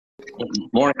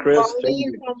Morning, Chris.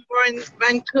 Pauline from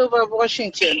Vancouver,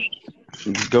 Washington.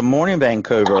 Good morning,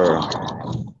 Vancouver.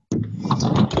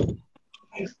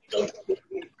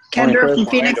 Kendra Chris. from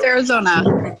Phoenix,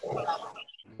 Arizona.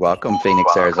 Welcome,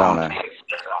 Phoenix, Arizona.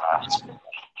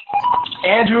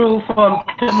 Andrew from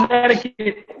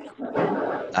Connecticut.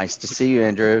 Nice to see you,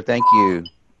 Andrew. Thank you.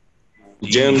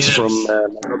 James from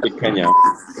Nairobi, Kenya.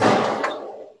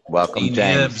 Welcome, Dean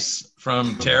James. Hibbs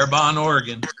from Terrebonne,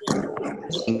 Oregon.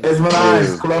 Desmond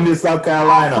Hines, Columbia, South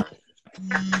Carolina.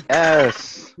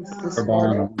 Yes.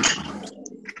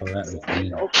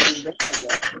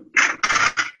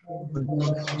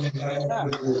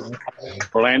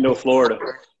 Orlando, Florida.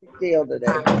 Deal today.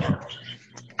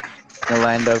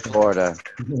 Orlando, Florida.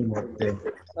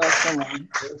 Saw someone.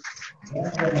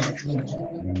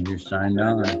 You signed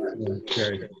on.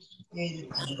 Okay.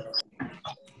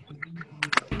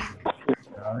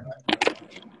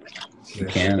 You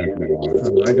can if you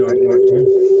want.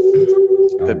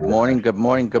 Good morning, good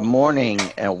morning, good morning,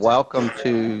 and welcome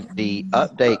to the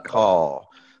update call.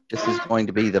 This is going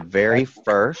to be the very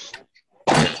first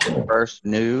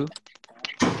new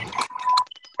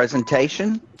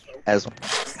presentation as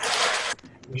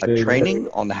a training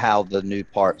on how the new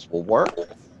parts will work.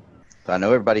 So I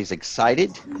know everybody's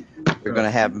excited. We're going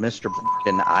to have Mr.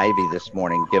 Brandon Ivy this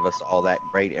morning give us all that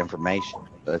great information.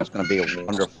 So it's going to be a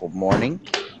wonderful morning.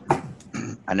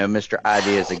 I know Mr.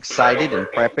 Ivy is excited and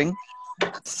prepping.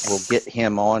 We'll get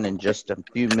him on in just a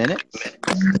few minutes.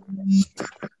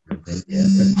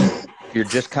 If you're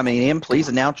just coming in, please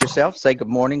announce yourself. Say good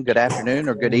morning, good afternoon,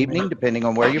 or good evening, depending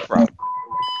on where you're from.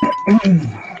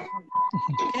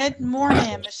 Good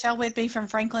morning. Michelle Whitby from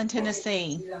Franklin,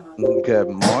 Tennessee. Good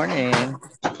morning.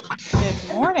 Good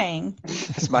morning.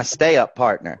 That's my stay-up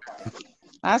partner.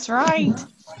 That's right.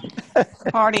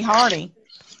 Hardy, hardy.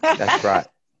 That's right.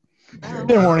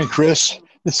 Good morning, Chris.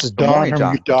 This is Good Don morning,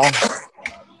 from John. Utah.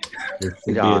 There should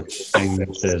be John. a thing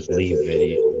that says leave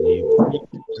video. Leave.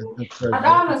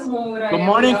 Good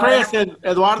morning, Chris.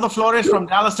 Eduardo Flores from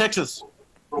Dallas, Texas.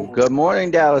 Good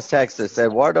morning, Dallas, Texas.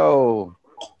 Eduardo.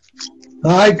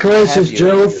 Hi, Chris. Have It's you?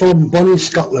 Joe from Bonnie,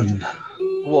 Scotland.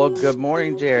 Well, good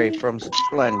morning, Jerry from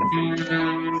Scotland.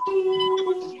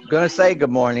 Gonna say good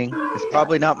morning. It's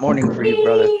probably not morning for you,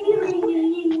 brother.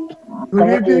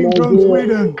 Good evening from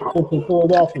Sweden. From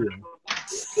Philadelphia.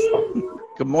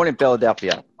 Good morning,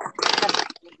 Philadelphia.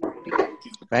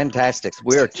 Fantastic.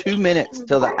 We are 2 minutes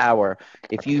till the hour.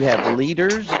 If you have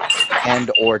leaders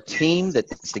and or team that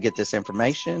needs to get this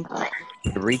information,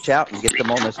 to reach out and get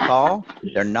them on this call.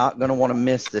 They're not going to want to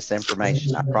miss this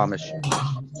information. I promise you.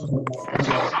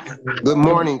 Good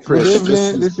morning, Chris. Good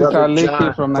evening. This is Brother Aliki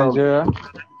John from Nigeria.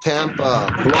 Tampa,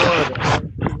 Florida.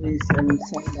 Please send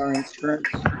our insurance.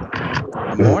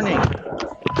 Good morning.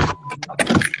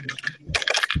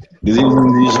 Good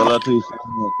evening, this is Olatu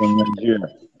from Nigeria.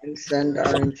 And send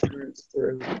our insurance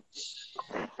through.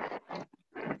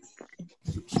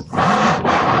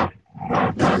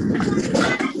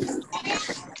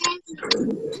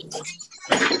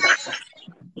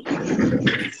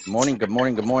 Good morning, good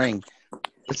morning, good morning.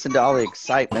 Listen to all the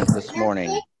excitement this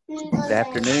morning. Good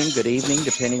afternoon, good evening,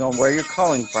 depending on where you're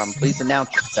calling from. Please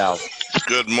announce yourself.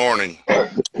 Good morning.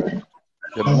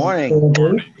 Good morning.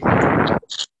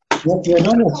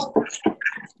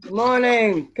 Good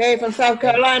morning. Kay from South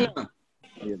Carolina.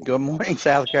 Good morning,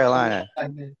 South Carolina.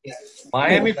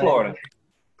 Miami, Florida.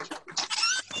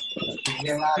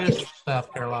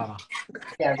 South Carolina.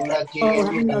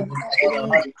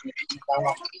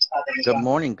 Good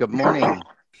morning, good morning,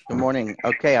 good morning.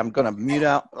 Okay, I'm going to mute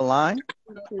out the line.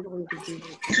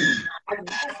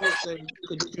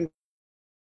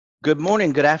 Good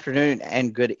morning, good afternoon,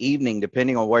 and good evening,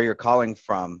 depending on where you're calling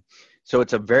from. So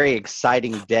it's a very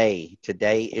exciting day.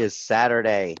 Today is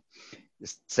Saturday.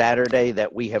 It's Saturday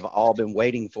that we have all been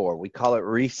waiting for. We call it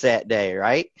Reset Day,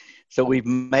 right? So we've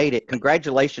made it.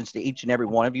 Congratulations to each and every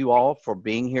one of you all for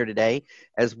being here today,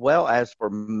 as well as for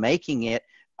making it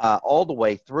all the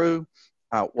way through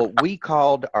what we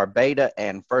called our beta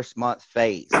and first month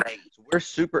phase. So we're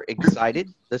super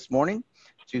excited this morning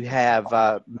to have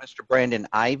Mr. Brandon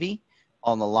Ivy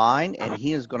on the line, and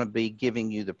he is going to be giving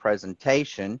you the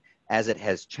presentation as it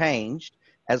has changed,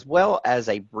 as well as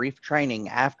a brief training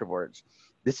afterwards.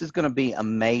 This is going to be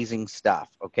amazing stuff,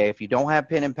 okay? If you don't have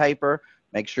pen and paper,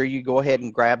 make sure you go ahead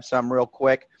and grab some real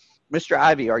quick. Mr.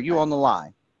 Ivy, are you on the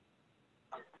line?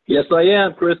 Yes, I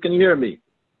am. Chris, can you hear me?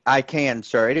 I can,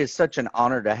 sir. It is such an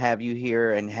honor to have you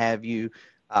here and have you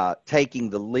taking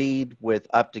the lead with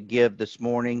Up2Give this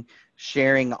morning,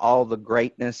 sharing all the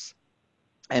greatness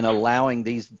and allowing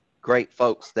these great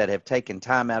folks that have taken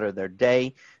time out of their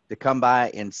day to come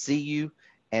by and see you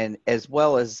and as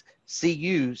well as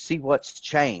see what's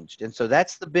changed. And so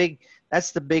that's the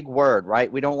big word,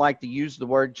 right? We don't like to use the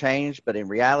word change, but in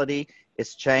reality,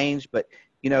 it's changed. But,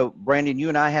 you know, Brandon, you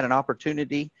and I had an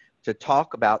opportunity to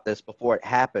talk about this before it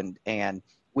happened, and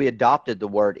we adopted the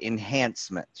word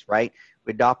enhancements, right?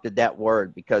 We adopted that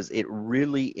word because it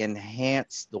really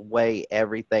enhanced the way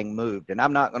everything moved. And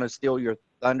I'm not going to steal your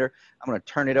thunder. I'm going to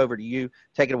turn it over to you.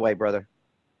 Take it away, brother.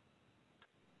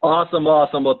 Awesome,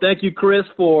 awesome. Well, thank you, Chris,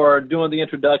 for doing the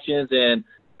introductions, and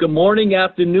good morning,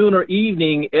 afternoon, or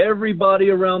evening, everybody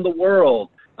around the world.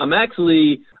 I'm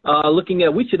actually looking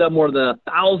at, we should have more than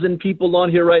 1,000 people on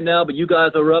here right now, but you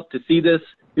guys are up to see this.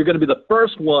 You're going to be the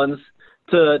first ones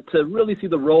to really see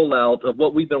the rollout of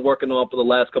what we've been working on for the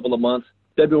last couple of months.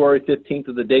 February 15th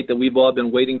is the date that we've all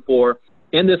been waiting for.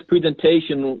 In this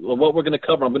presentation, what we're going to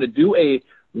cover, I'm going to do a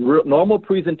normal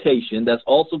presentation that's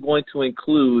also going to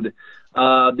include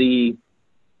the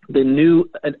new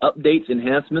updates,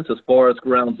 enhancements as far as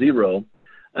ground zero.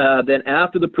 Then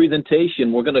after the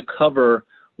presentation, we're going to cover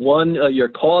your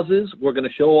causes. We're going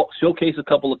to showcase a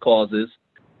couple of causes.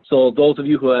 So those of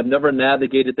you who have never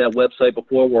navigated that website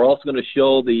before, we're also going to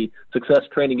show the Success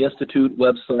Training Institute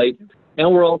website, and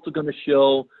we're also going to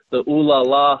show the Ooh La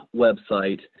La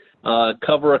website,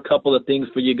 cover a couple of things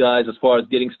for you guys as far as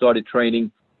getting started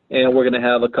training, and we're going to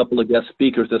have a couple of guest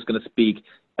speakers that's going to speak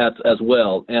as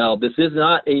well. Now, this is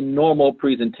not a normal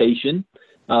presentation.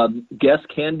 Guests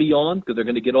can be on because they're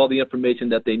going to get all the information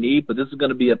that they need, but this is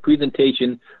going to be a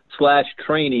presentation /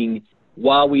 training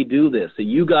while we do this. So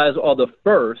you guys are the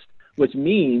first, which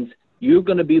means you're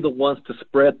going to be the ones to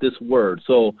spread this word.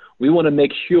 So we want to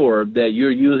make sure that you're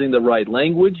using the right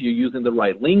language, you're using the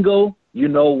right lingo, you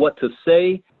know what to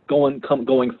say going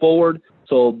forward.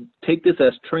 So take this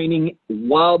as training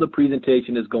while the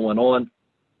presentation is going on.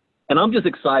 And I'm just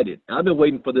excited. I've been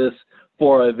waiting for this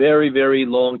for a very, very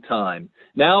long time.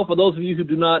 Now, for those of you who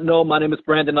do not know, my name is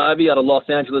Brandon Ivey out of Los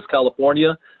Angeles,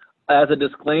 California. As a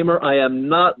disclaimer, I am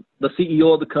not the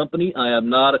CEO of the company. I am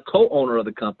not a co-owner of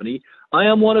the company. I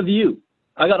am one of you.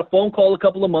 I got a phone call a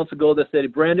couple of months ago that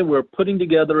said, Brandon, we're putting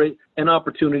together an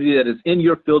opportunity that is in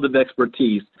your field of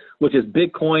expertise, which is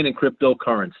Bitcoin and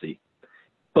cryptocurrency.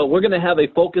 But we're going to have a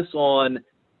focus on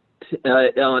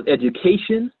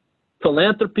education,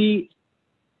 philanthropy,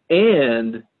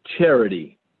 and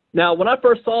charity. Now, when I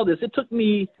first saw this, it took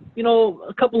me,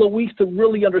 a couple of weeks to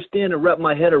really understand and wrap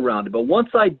my head around it. But once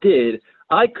I did,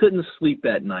 I couldn't sleep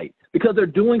at night because they're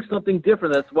doing something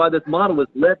different. That's why this model is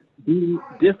let's be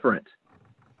different.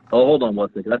 Oh, hold on one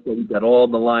second. That's why we've got all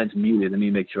the lines muted. Let me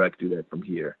make sure I can do that from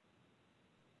here.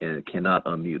 And it cannot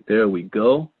unmute. There we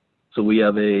go. So we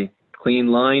have a clean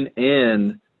line,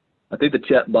 and I think the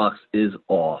chat box is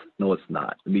off. No, it's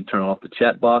not. Let me turn off the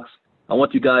chat box. I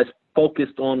want you guys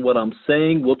focused on what I'm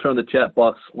saying. We'll turn the chat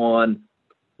box on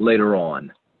later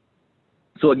on.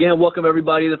 So again, welcome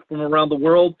everybody from around the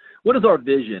world. What is our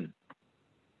vision?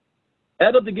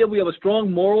 At Up2Give, we have a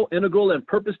strong moral, integral, and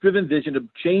purpose-driven vision to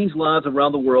change lives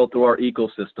around the world through our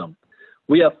ecosystem.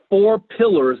 We have 4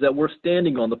 pillars that we're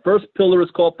standing on. The first pillar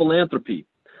is called philanthropy.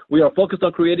 We are focused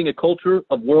on creating a culture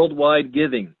of worldwide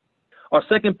giving. Our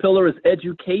second pillar is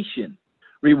education.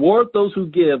 Reward those who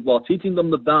give while teaching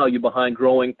them the value behind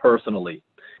growing personally.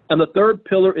 And the third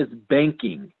pillar is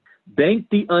banking. Bank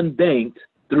the unbanked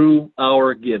through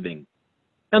our giving.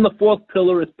 And the fourth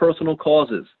pillar is personal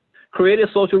causes. Create a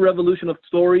social revolution of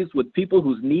stories with people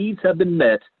whose needs have been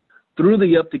met through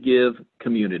the Up2Give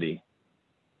community.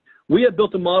 We have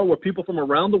built a model where people from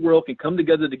around the world can come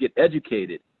together to get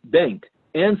educated, banked,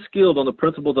 and skilled on the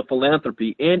principles of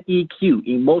philanthropy and EQ,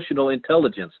 emotional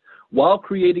intelligence, while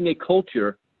creating a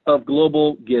culture of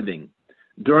global giving.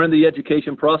 During the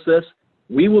education process,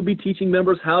 we will be teaching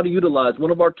members how to utilize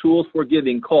one of our tools for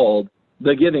giving called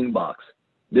the Giving Box.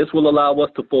 This will allow us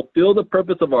to fulfill the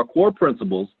purpose of our core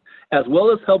principles, as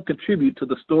well as help contribute to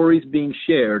the stories being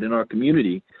shared in our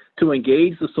community to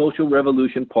engage the social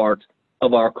revolution part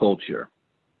of our culture.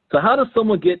 So how does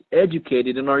someone get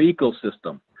educated in our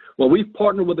ecosystem? Well, we've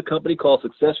partnered with a company called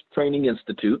Success Training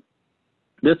Institute.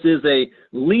 This is a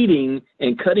leading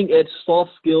and cutting-edge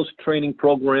soft skills training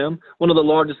program, one of the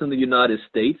largest in the United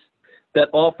States, that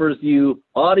offers you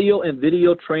audio and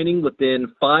video training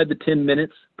within 5 to 10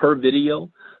 minutes per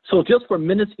video. So just for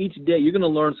minutes each day, you're going to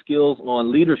learn skills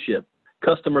on leadership,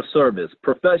 customer service,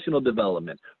 professional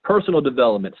development, personal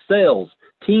development, sales,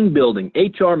 team building,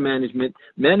 HR management,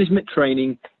 management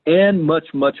training, and much,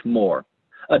 much more.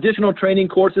 Additional training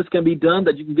courses can be done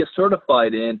that you can get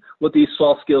certified in with these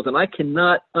soft skills, and I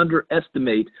cannot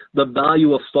underestimate the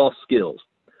value of soft skills.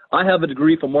 I have a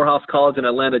degree from Morehouse College in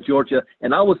Atlanta, Georgia,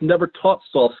 and I was never taught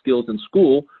soft skills in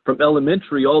school from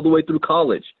elementary all the way through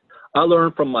college. I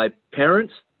learned from my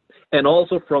parents and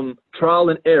also from trial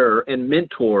and error and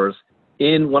mentors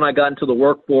when I got into the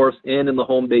workforce and in the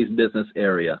home-based business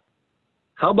area.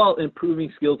 How about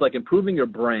improving skills like improving your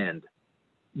brand,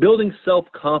 building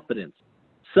self-confidence,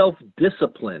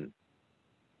 self-discipline,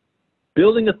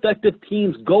 building effective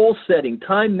teams, goal setting,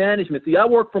 time management. See, I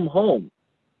work from home.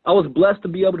 I was blessed to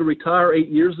be able to retire 8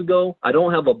 years ago. I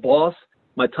don't have a boss.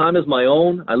 My time is my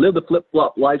own. I live the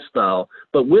flip-flop lifestyle.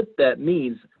 But with that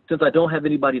means, since I don't have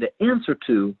anybody to answer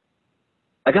to,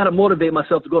 I got to motivate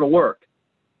myself to go to work.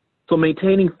 So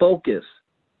maintaining focus,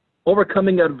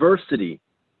 overcoming adversity,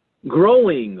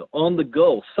 growing on the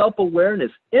go,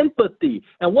 self-awareness, empathy.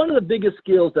 And one of the biggest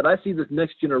skills that I see this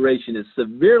next generation is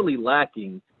severely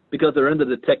lacking because they're into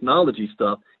the technology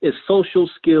stuff is social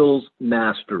skills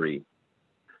mastery.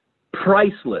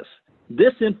 Priceless.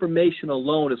 This information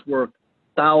alone is worth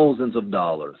thousands of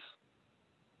dollars.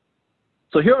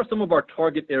 So here are some of our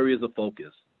target areas of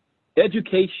focus.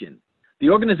 Education. The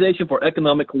Organization for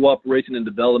Economic Cooperation and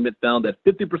Development found that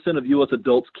 50% of U.S.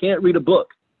 adults can't read a book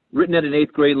written at an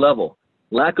 8th grade level.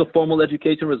 Lack of formal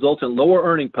education results in lower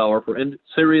earning power for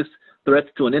serious threats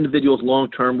to an individual's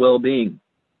long-term well-being.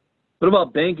 What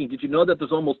about banking? Did you know that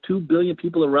there's almost 2 billion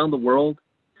people around the world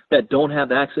that don't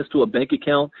have access to a bank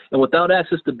account? And without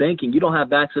access to banking, you don't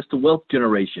have access to wealth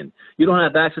generation. You don't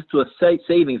have access to a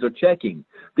savings or checking,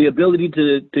 the ability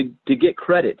to get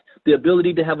credit, the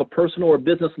ability to have a personal or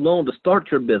business loan to start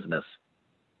your business.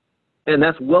 And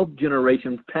that's wealth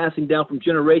generation passing down from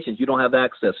generations you don't have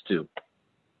access to.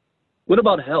 What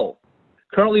about health?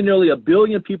 Currently, nearly 1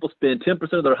 billion people spend 10%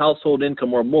 of their household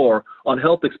income or more on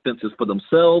health expenses for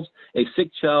themselves, a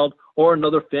sick child, or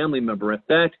another family member. In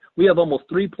fact, we have almost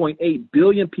 3.8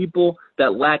 billion people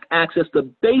that lack access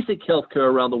to basic health care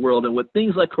around the world. And with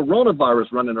things like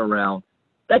coronavirus running around,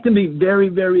 that can be very,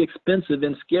 very expensive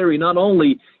and scary, not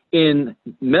only in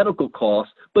medical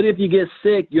costs, but if you get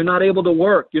sick, you're not able to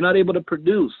work, you're not able to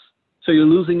produce. So you're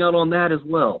losing out on that as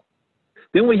well.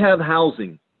 Then we have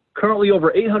housing. Currently,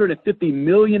 over 850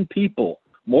 million people,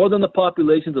 more than the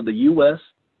populations of the U.S.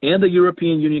 and the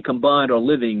European Union combined, are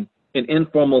living in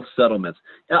informal settlements.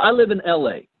 Now, I live in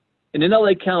L.A., and in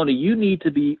L.A. County, you need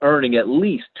to be earning at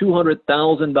least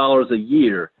 $200,000 a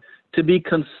year to be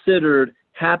considered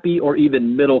happy or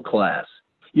even middle class.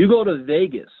 You go to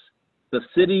Vegas, the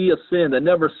city of sin that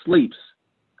never sleeps,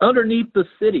 underneath the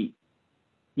city,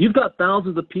 you've got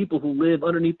thousands of people who live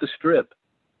underneath the strip,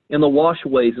 in the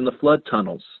washways, in the flood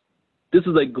tunnels. This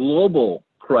is a global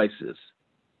crisis.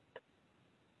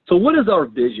 So what is our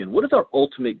vision? What is our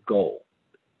ultimate goal?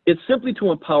 It's simply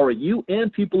to empower you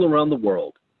and people around the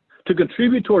world to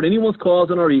contribute toward anyone's cause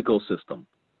in our ecosystem,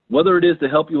 whether it is to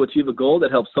help you achieve a goal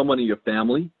that helps someone in your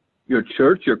family, your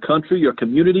church, your country, your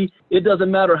community. It doesn't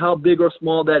matter how big or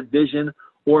small that vision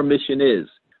or mission is.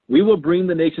 We will bring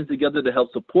the nations together to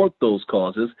help support those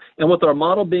causes. And with our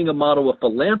model being a model of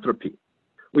philanthropy,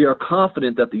 we are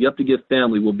confident that the Up2Give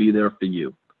family will be there for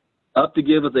you.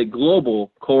 Up2Give is a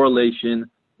global correlation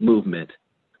movement.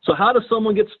 So how does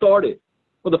someone get started?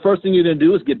 Well, the first thing you're going to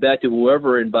do is get back to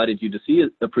whoever invited you to see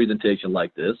a presentation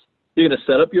like this. You're going to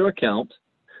set up your account.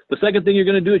 The second thing you're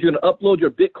going to do is you're going to upload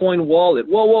your Bitcoin wallet.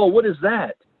 Whoa, what is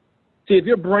that? See, if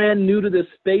you're brand new to this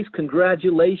space,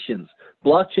 congratulations.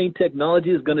 Blockchain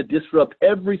technology is going to disrupt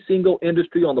every single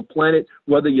industry on the planet,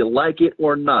 whether you like it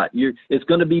or not. It's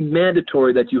going to be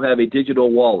mandatory that you have a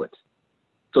digital wallet.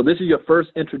 So this is your first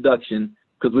introduction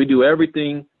because we do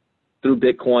everything through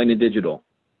Bitcoin and digital.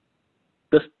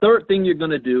 The third thing you're going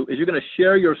to do is you're going to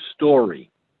share your story.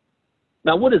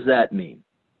 Now, what does that mean?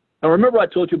 Now, remember I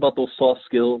told you about those soft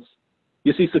skills?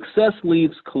 You see, success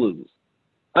leaves clues.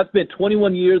 I've spent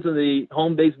 21 years in the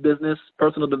home-based business,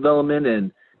 personal development,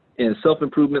 and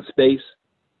self-improvement space,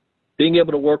 being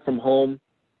able to work from home.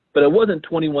 But it wasn't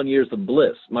 21 years of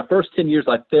bliss. My first 10 years,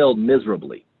 I failed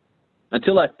miserably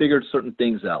until I figured certain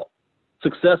things out.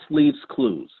 Success leaves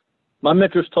clues. My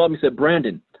mentors taught me, said,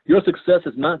 Brandon, your success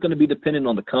is not going to be dependent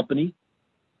on the company,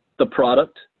 the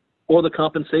product, or the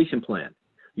compensation plan.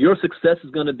 Your success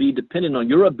is going to be dependent on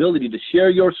your ability to share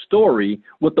your story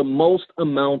with the most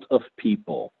amount of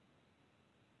people.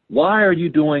 Why are you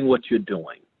doing what you're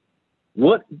doing?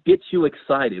 What gets you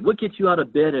excited? What gets you out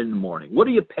of bed in the morning? What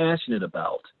are you passionate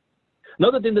about?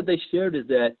 Another thing that they shared is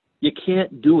that you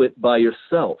can't do it by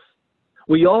yourself.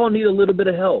 We all need a little bit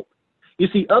of help. You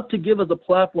see, Up2Give is a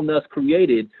platform that's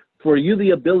created for you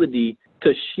the ability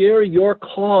to share your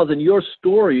cause and your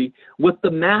story with the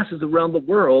masses around the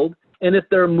world, and if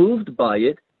they're moved by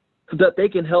it, so that they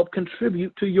can help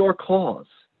contribute to your cause.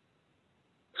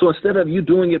 So instead of you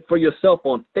doing it for yourself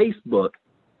on Facebook,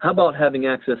 how about having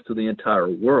access to the entire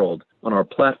world on our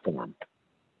platform?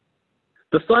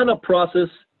 The sign-up process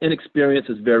and experience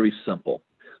is very simple.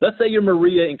 Let's say you're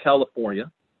Maria in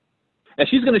California, and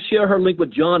she's going to share her link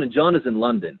with John, and John is in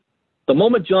London. The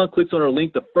moment John clicks on her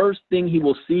link, the first thing he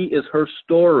will see is her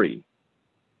story.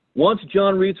 Once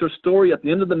John reads her story, at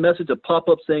the end of the message, a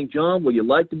pop-up saying, John, would you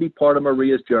like to be part of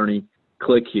Maria's journey?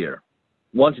 Click here.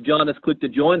 Once John has clicked to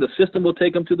join, the system will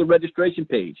take him to the registration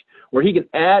page where he can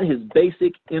add his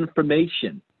basic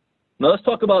information. Now let's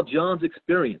talk about John's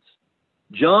experience.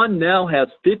 John now has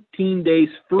 15 days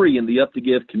free in the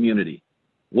Up2Give community.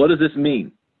 What does this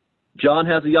mean? John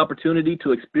has the opportunity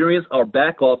to experience our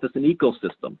back office and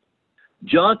ecosystem.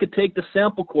 John could take the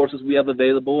sample courses we have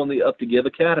available in the Up2Give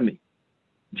Academy.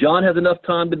 John has enough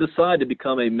time to decide to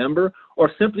become a member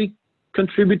or simply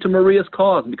contribute to Maria's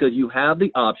cause, because you have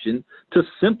the option to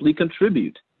simply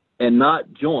contribute and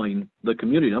not join the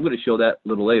community. I'm going to show that a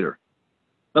little later.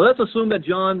 Now let's assume that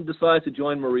John decides to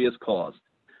join Maria's cause.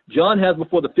 John has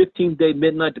before the 15th day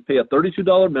midnight to pay a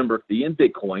 $32 member fee in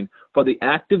Bitcoin for the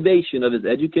activation of his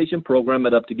education program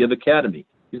at Up2Give Academy.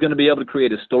 He's going to be able to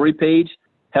create a story page,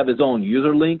 have his own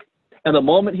user link, and the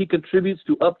moment he contributes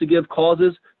to Up2Give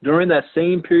causes during that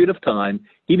same period of time,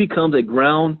 he becomes a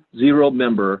ground zero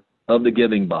member of the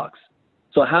giving box.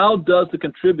 So how does the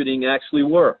contributing actually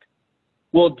work?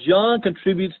 Well, John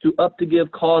contributes to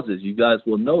Up2Give causes. You guys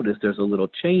will notice there's a little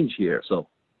change here, so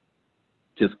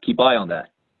just keep eye on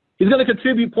that. He's going to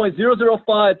contribute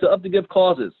 0.005 to Up2Give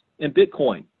causes in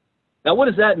Bitcoin. Now, what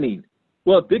does that mean?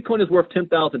 Well, if Bitcoin is worth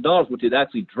 $10,000, which it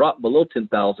actually dropped below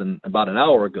 $10,000 about an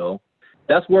hour ago,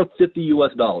 that's worth $50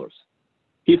 US.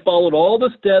 He followed all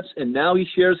the steps, and now he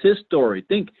shares his story.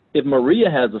 Think, if Maria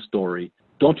has a story,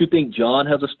 don't you think John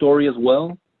has a story as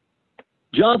well?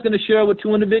 John's going to share with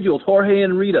two individuals, Jorge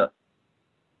and Rita.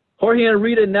 Jorge and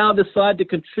Rita now decide to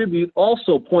contribute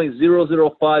also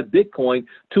 0.005 Bitcoin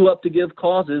to Up2Give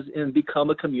causes and become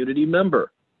a community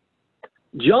member.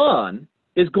 John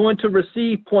is going to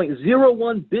receive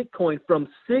 0.01 Bitcoin from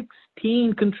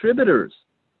 16 contributors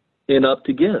in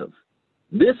Up2Give.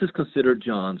 This is considered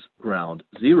John's ground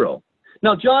zero.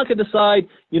 Now, John can decide,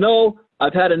 you know,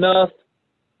 I've had enough.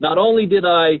 Not only did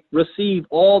I receive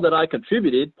all that I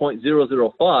contributed,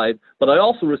 0.005, but I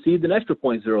also received an extra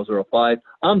 0.005.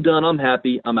 I'm done, I'm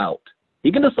happy, I'm out.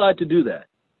 He can decide to do that.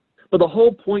 But the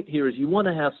whole point here is you want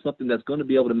to have something that's going to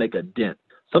be able to make a dent,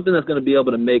 something that's going to be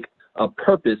able to make a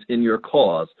purpose in your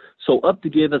cause. So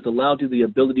Up2Give has allowed you the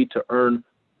ability to earn,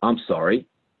 I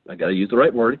got to use the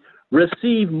right word,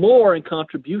 receive more in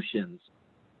contributions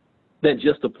than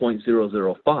just a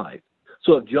 0.005.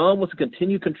 So if John wants to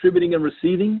continue contributing and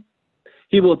receiving,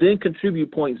 he will then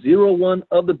contribute 0.01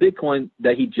 of the Bitcoin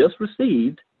that he just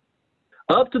received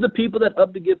up to the people that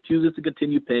Up2Give chooses to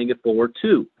continue paying it forward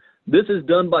to. This is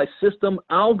done by system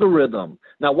algorithm.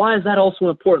 Now, why is that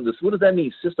also important? What does that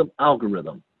mean, system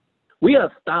algorithm? We have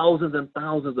thousands and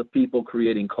thousands of people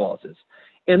creating causes.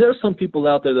 And there's some people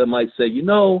out there that might say, you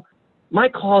know, my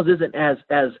cause isn't as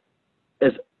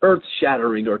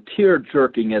earth-shattering or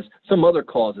tear-jerking as some other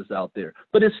causes out there,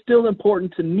 but it's still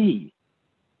important to me.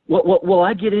 Will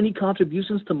I get any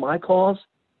contributions to my cause?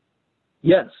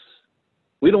 Yes.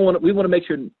 We want to make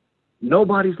sure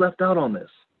nobody's left out on this.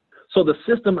 So the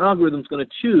system algorithm is going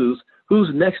to choose who's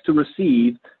next to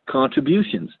receive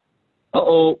contributions.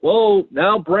 Whoa,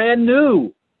 now brand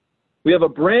new. We have a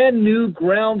brand new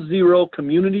ground zero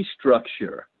community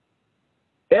structure.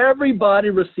 Everybody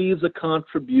receives a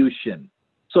contribution.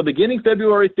 So beginning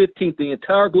February 15th, the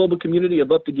entire global community of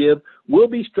Up2Give will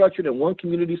be structured in one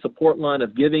community support line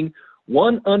of giving,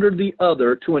 one under the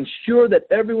other, to ensure that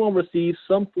everyone receives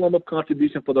some form of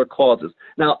contribution for their causes.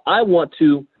 Now, I want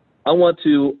to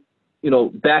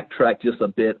backtrack just a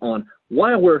bit on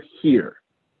why we're here.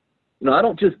 I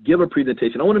don't just give a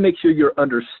presentation. I want to make sure you're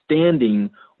understanding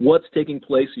what's taking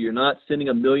place so you're not sending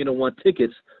 1,000,001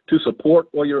 tickets to support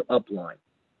or your upline.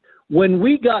 When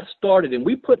we got started and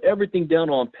we put everything down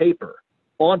on paper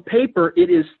it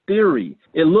is theory.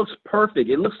 It looks perfect.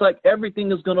 It looks like everything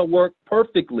is going to work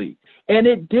perfectly. And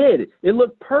it did. It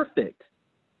looked perfect.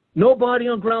 Nobody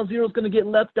on ground zero is going to get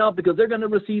left out because they're going to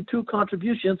receive 2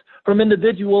 contributions from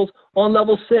individuals on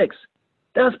level 6.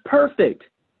 That's perfect.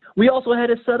 We also had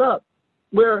it set up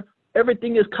where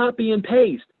everything is copy and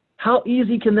paste. How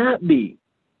easy can that be?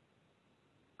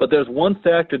 But there's one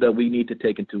factor that we need to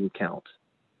take into account.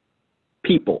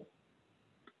 People.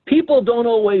 People don't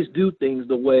always do things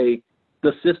the way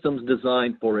the system's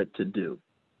designed for it to do.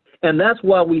 And that's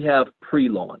why we have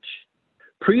pre-launch.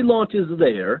 Pre-launch is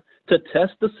there to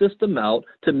test the system out,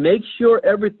 to make sure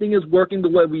everything is working the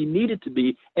way we need it to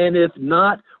be, and if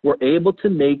not, we're able to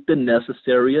make the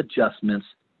necessary adjustments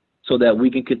so that we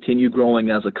can continue growing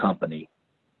as a company.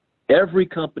 Every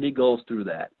company goes through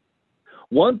that.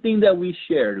 One thing that we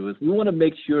shared was we want to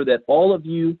make sure that all of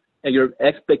you and your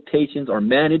expectations are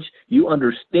managed. You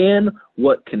understand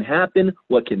what can happen,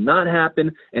 what cannot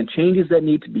happen, and changes that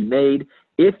need to be made.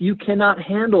 If you cannot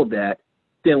handle that,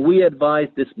 then we advise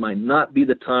this might not be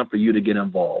the time for you to get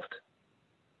involved.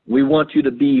 We want you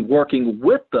to be working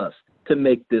with us to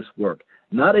make this work,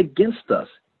 not against us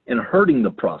and hurting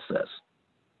the process.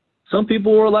 Some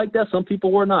people were like that, some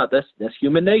people were not. That's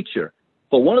human nature.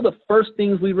 But one of the first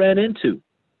things we ran into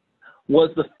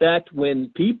was the fact when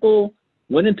people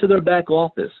went into their back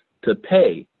office to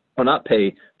pay, or not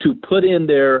pay, to put in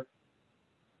their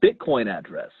Bitcoin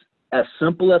address, as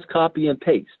simple as copy and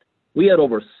paste. We had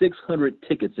over 600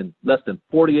 tickets in less than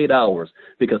 48 hours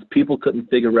because people couldn't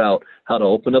figure out how to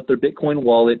open up their Bitcoin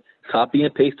wallet, copy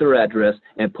and paste their address,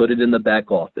 and put it in the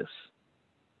back office.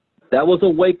 That was a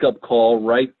wake-up call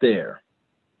right there.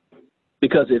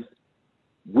 Because if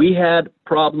we had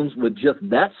problems with just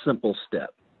that simple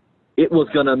step, it was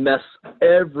going to mess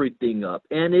everything up,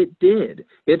 and it did.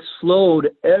 It slowed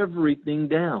everything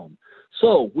down.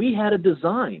 So we had a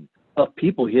design of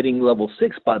people hitting level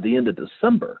 6 by the end of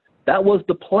December. That was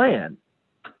the plan,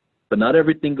 but not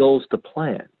everything goes to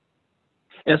plan.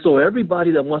 And so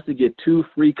everybody that wants to get 2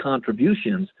 free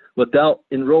contributions without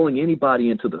enrolling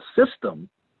anybody into the system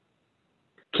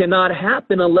cannot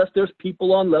happen unless there's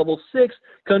people on level 6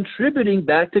 contributing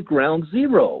back to ground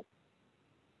zero.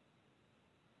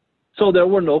 So there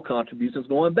were no contributions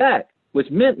going back, which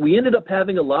meant we ended up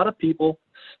having a lot of people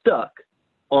stuck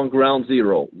on ground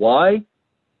zero. Why?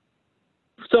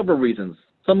 Several reasons.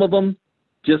 Some of them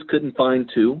just couldn't find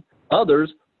 2.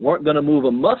 Others weren't going to move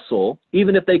a muscle,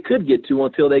 even if they could get 2,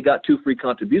 until they got 2 free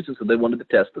contributions because they wanted to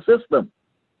test the system.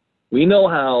 We know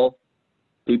how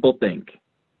people think.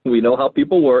 We know how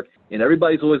people work, and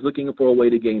everybody's always looking for a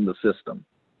way to game the system.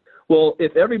 Well,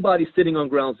 if everybody's sitting on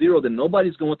ground zero, then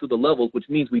nobody's going through the levels, which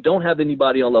means we don't have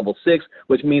anybody on level 6,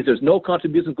 which means there's no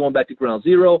contributions going back to ground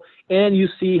zero, and you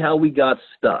see how we got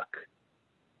stuck.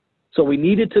 So we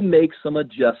needed to make some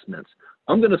adjustments.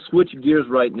 I'm going to switch gears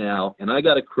right now, and I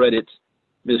got to credit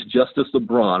Ms. Justice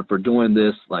LeBron for doing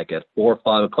this like at 4 or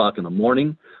 5 o'clock in the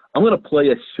morning. I'm going to play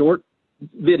a short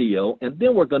video, and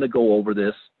then we're going to go over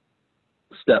this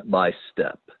step by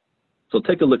step. So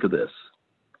take a look at this.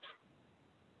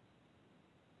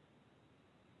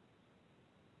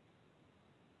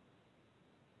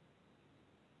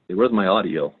 Hey, where's my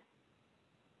audio?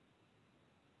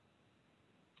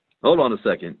 Hold on a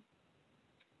second.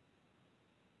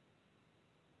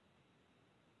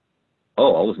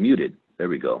 Oh, I was muted. There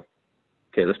we go.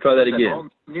 Okay, let's try that again.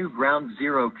 New ground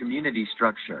zero community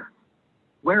structure,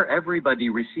 where everybody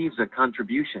receives a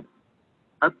contribution.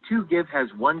 Up2Give has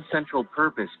one central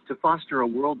purpose: to foster a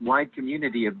worldwide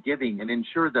community of giving and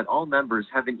ensure that all members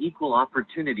have an equal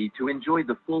opportunity to enjoy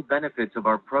the full benefits of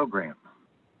our program.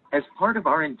 As part of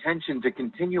our intention to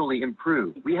continually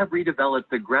improve, we have redeveloped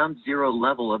the ground zero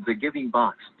level of the giving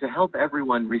box to help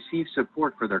everyone receive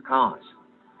support for their cause.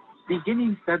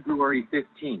 Beginning February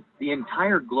 15th, the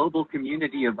entire global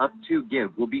community of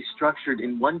Up2Give will be structured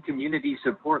in one community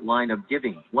support line of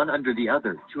giving, one under the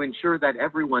other, to ensure that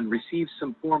everyone receives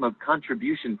some form of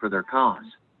contribution for their cause.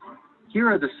 Here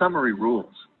are the summary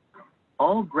rules.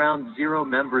 All Ground Zero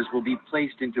members will be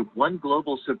placed into one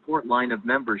global support line of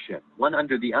membership, one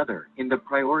under the other, in the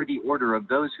priority order of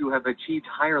those who have achieved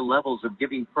higher levels of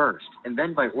giving first, and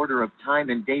then by order of time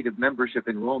and date of membership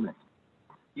enrollment.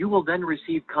 You will then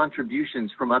receive contributions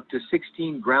from up to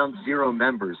 16 Ground Zero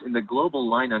members in the global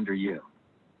line under you.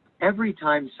 Every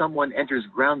time someone enters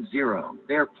Ground Zero,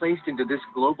 they are placed into this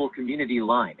global community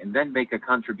line and then make a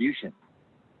contribution.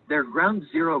 Their Ground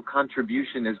Zero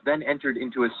contribution is then entered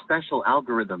into a special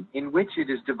algorithm in which it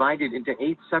is divided into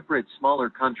 8 separate smaller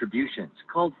contributions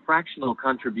called fractional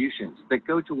contributions that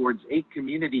go towards 8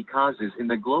 community causes in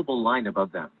the global line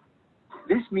above them.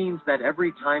 This means that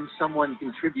every time someone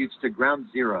contributes to Ground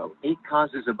Zero, 8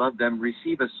 causes above them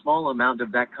receive a small amount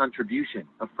of that contribution,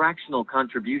 a fractional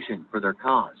contribution, for their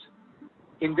cause.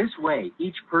 In this way,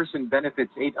 each person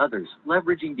benefits 8 others,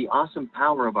 leveraging the awesome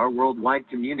power of our worldwide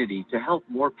community to help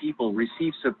more people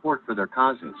receive support for their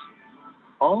causes.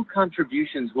 All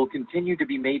contributions will continue to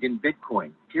be made in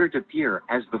Bitcoin, peer-to-peer,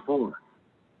 as before.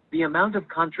 The amount of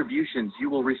contributions you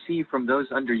will receive from those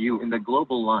under you in the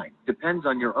global line depends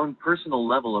on your own personal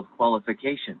level of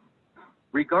qualification.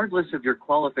 Regardless of your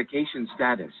qualification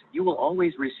status, you will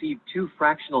always receive 2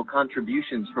 fractional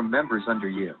contributions from members under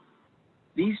you.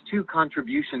 These two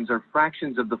contributions are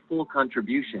fractions of the full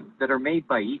contribution that are made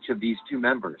by each of these two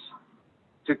members.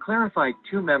 To clarify,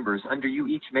 two members under you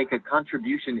each make a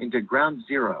contribution into ground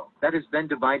zero that is then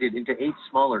divided into 8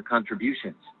 smaller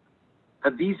contributions.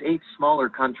 Of these 8 smaller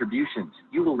contributions,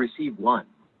 you will receive 1.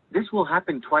 This will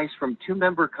happen twice from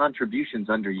 2-member contributions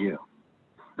under you.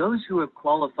 Those who have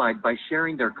qualified by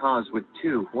sharing their cause with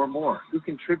 2 or more who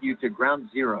contribute to ground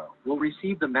zero will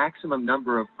receive the maximum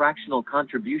number of fractional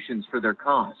contributions for their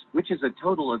cause, which is a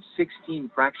total of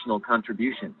 16 fractional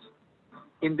contributions.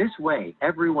 In this way,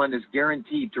 everyone is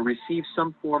guaranteed to receive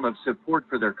some form of support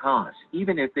for their cause,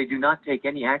 even if they do not take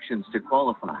any actions to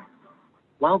qualify,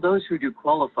 while those who do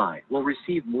qualify will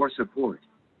receive more support.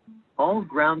 All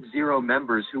ground zero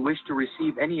members who wish to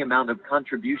receive any amount of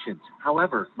contributions,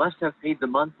 however, must have paid the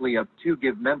monthly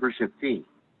Up2Give membership fee.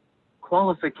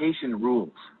 Qualification rules.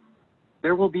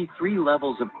 There will be 3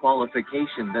 levels of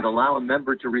qualification that allow a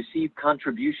member to receive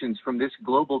contributions from this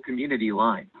global community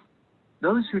line.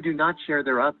 Those who do not share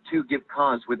their Up2Give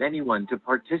cause with anyone to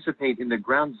participate in the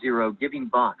ground zero giving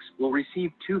box will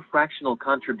receive 2 fractional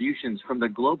contributions from the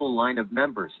global line of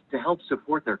members to help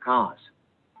support their cause.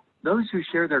 Those who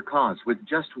share their cause with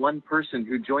just one person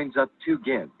who joins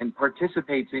Up2Give and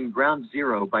participates in ground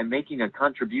zero by making a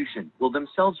contribution will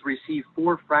themselves receive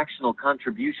 4 fractional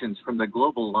contributions from the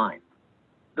global line.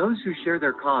 Those who share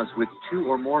their cause with 2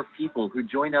 or more people who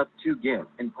join Up2Give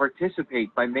and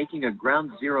participate by making a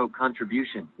ground zero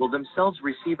contribution will themselves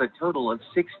receive a total of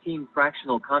 16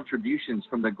 fractional contributions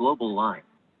from the global line.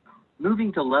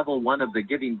 Moving to level 1 of the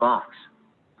giving box.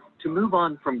 To move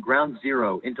on from ground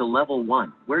zero into level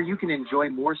 1, where you can enjoy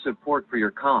more support for your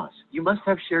cause, you must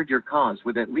have shared your cause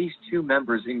with at least 2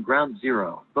 members in ground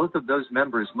zero. Both of those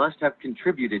members must have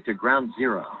contributed to ground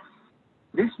zero.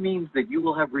 This means that you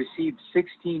will have received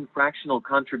 16 fractional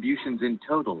contributions in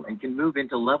total and can move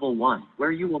into level 1,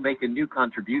 where you will make a new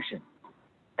contribution.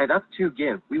 At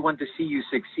Up2Give, we want to see you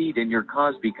succeed and your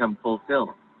cause become fulfilled.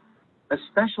 A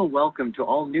special welcome to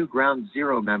all new ground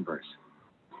zero members.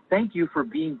 Thank you for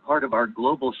being part of our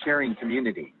global sharing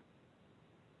community.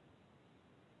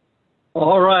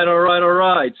 All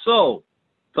right. So,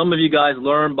 some of you guys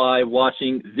learned by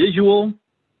watching visual.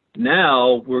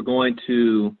 Now we're going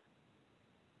to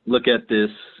look at this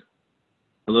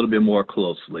a little bit more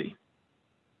closely.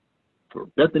 For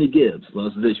Bethany Gibbs,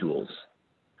 those visuals.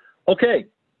 Okay.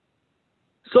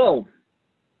 So,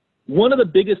 one of the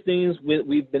biggest things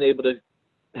we've been able to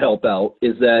help out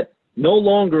is that no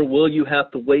longer will you have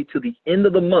to wait till the end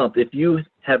of the month if you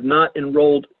have not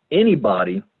enrolled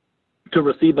anybody to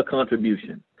receive a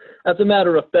contribution. As a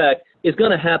matter of fact, it's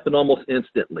going to happen almost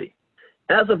instantly.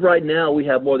 As of right now, we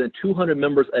have more than 200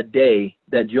 members a day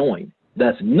that join.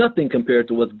 That's nothing compared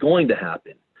to what's going to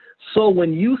happen. So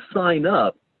when you sign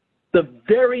up, the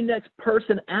very next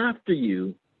person after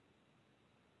you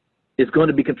is going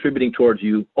to be contributing towards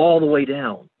you all the way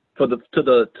down to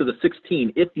the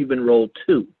 16 if you've enrolled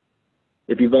 2.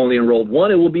 If you've only enrolled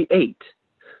 1, it will be 8.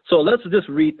 So let's just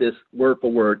read this word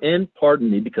for word, and pardon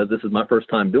me because this is my first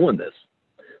time doing this.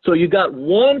 So you got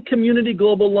 1 community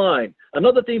global line.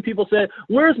 Another thing people said,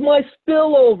 where's my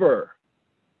spillover?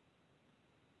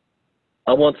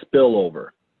 I want spillover.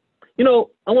 You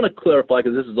know, I want to clarify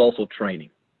because this is also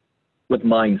training with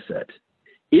mindset.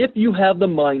 If you have the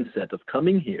mindset of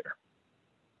coming here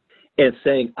and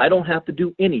saying, I don't have to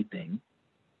do anything,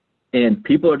 and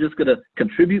people are just going to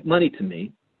contribute money to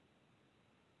me,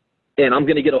 and I'm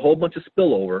going to get a whole bunch of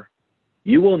spillover,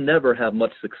 you will never have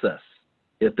much success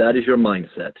if that is your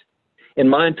mindset. In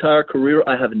my entire career,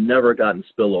 I have never gotten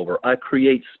spillover. I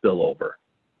create spillover.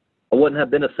 I wouldn't have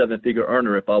been a 7-figure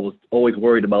earner if I was always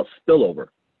worried about spillover.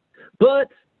 But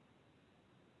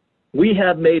we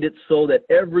have made it so that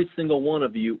every single one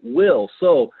of you will.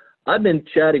 So I've been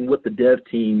chatting with the dev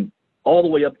team all the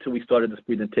way up till we started this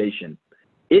presentation.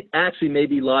 It actually may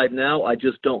be live now. I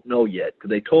just don't know yet because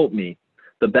they told me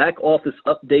the back office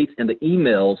updates and the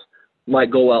emails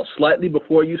might go out slightly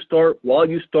before you start, while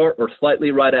you start, or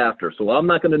slightly right after. So I'm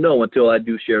not going to know until I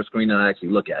do share screen and I actually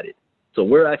look at it. So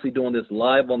we're actually doing this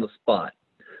live on the spot.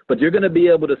 But you're going to be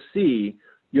able to see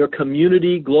your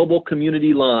community, global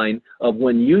community line of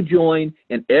when you join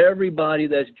and everybody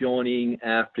that's joining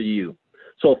after you.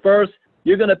 So first,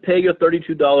 you're going to pay your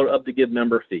 $32 Up2Give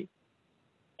member fee.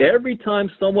 Every time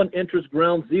someone enters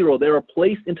ground zero, they are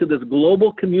placed into this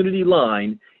global community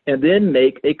line and then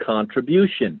make a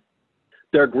contribution.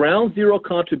 Their ground zero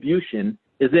contribution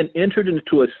is then entered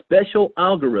into a special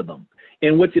algorithm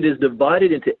in which it is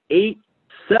divided into 8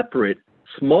 separate,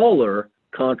 smaller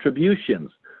contributions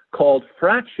called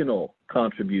fractional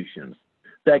contributions.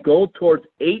 that go towards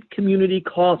 8 community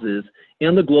causes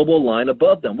in the global line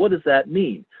above them. What does that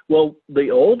mean? Well,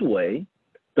 the old way,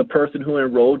 the person who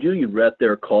enrolled you, you read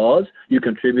their cause, you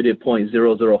contributed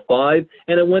 0.005,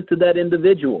 and it went to that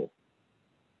individual.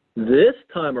 This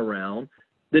time around,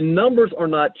 the numbers are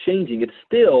not changing. It's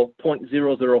still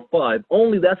 0.005,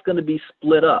 only that's going to be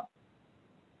split up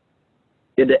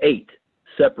into 8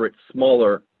 separate,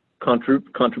 smaller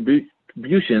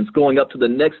contributions going up to the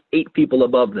next 8 people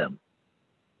above them.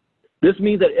 This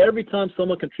means that every time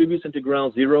someone contributes into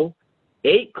ground zero,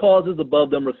 8 causes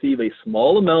above them receive a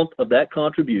small amount of that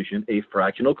contribution, a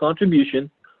fractional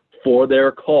contribution, for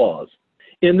their cause.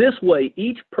 In this way,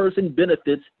 each person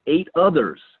benefits 8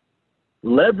 others,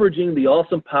 leveraging the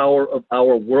awesome power of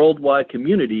our worldwide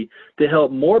community to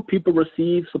help more people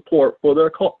receive support for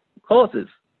their causes.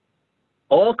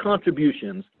 All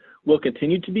contributions will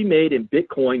continue to be made in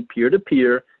Bitcoin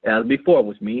peer-to-peer as before,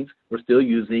 which means we're still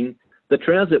using the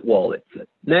transit wallet.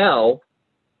 Now,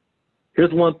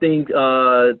 here's one thing.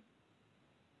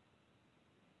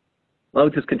 Let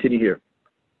me just continue here.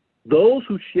 Those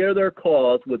who share their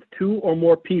cause with 2 or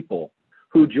more people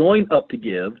who join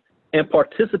Up2Give and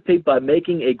participate by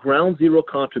making a ground zero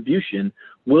contribution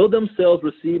will themselves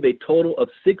receive a total of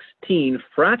 16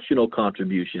 fractional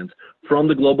contributions from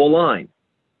the global line.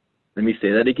 Let me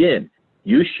say that again.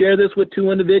 You share this with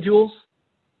 2 individuals,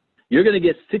 you're going to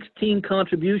get 16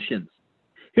 contributions.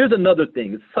 Here's another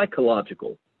thing. It's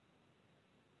psychological.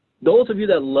 Those of you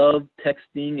that love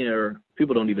texting, or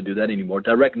people don't even do that anymore,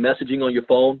 direct messaging on your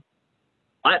phone,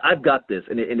 I've got this,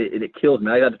 and it kills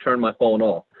me. I got to turn my phone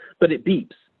off. But it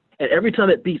beeps. And every time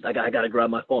it beeps, I got to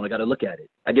grab my phone. I got to look at it.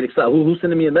 I get excited. Who's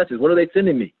sending me a message? What are they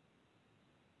sending me?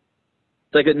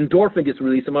 It's like an endorphin gets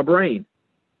released in my brain.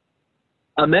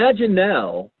 Imagine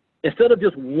now, instead of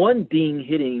just one ding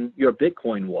hitting your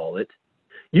Bitcoin wallet,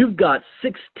 you've got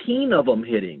 16 of them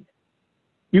hitting.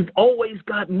 You've always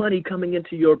got money coming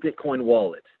into your Bitcoin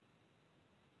wallet.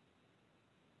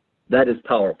 That is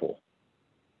powerful.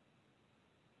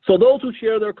 So those who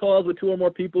share their cause with 2 or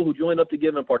more people who join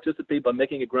Up2Give and participate by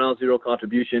making a ground zero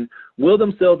contribution will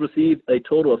themselves receive a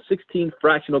total of 16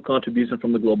 fractional contributions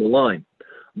from the global line.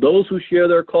 Those who share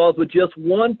their cause with just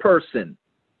 1 person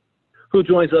who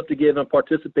joins Up2Give and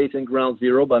participates in ground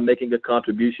zero by making a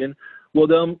contribution will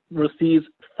then receive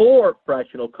 4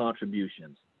 fractional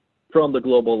contributions from the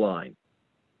global line.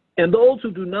 And those who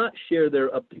do not share their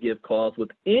Up2Give cause with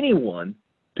anyone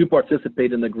to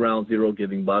participate in the ground zero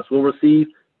giving box will receive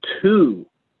 2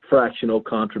 fractional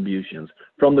contributions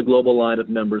from the global line of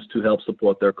members to help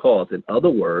support their cause. In other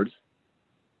words,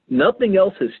 nothing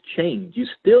else has changed. You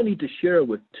still need to share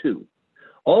with 2.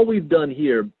 All we've done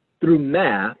here through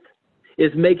math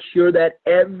is make sure that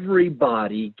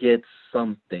everybody gets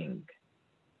something.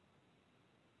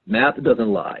 Math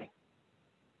doesn't lie.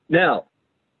 Now,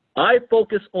 I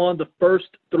focus on the first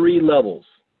 3 levels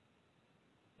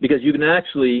because you can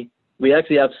we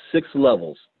actually have 6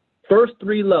 levels. First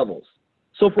 3 levels.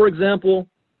 So for example,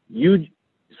 you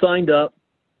signed up,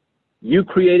 you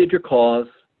created your cause,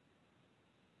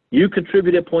 you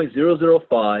contributed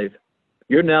 0.005,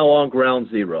 you're now on ground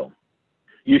zero.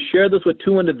 You share this with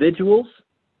 2 individuals,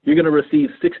 you're going to receive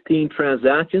 16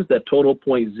 transactions that total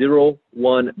 0.01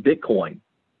 Bitcoin.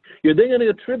 You're then going to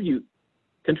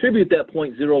contribute that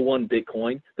 0.01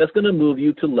 Bitcoin. That's going to move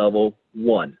you to level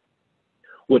 1.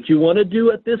 What you want to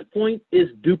do at this point is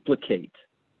duplicate.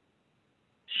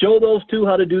 Show those 2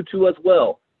 how to do 2 as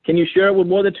well. Can you share it with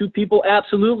more than 2 people?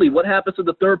 Absolutely. What happens to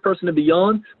the 3rd person and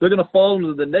beyond? They're going to fall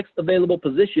into the next available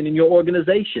position in your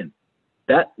organization.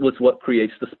 That was what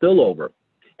creates the spillover.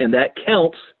 And that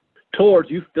counts towards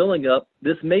you filling up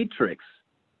this matrix.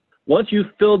 Once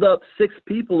you've filled up 6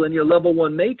 people in your level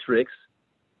 1 matrix,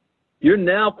 you're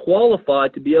now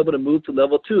qualified to be able to move to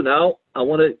level 2. Now, I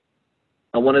want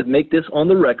to make this on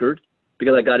the record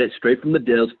because I got it straight from the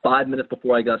devs 5 minutes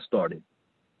before I got started.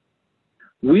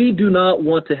 We do not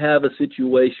want to have a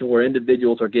situation where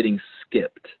individuals are getting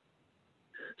skipped.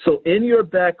 So in your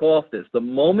back office, the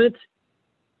moment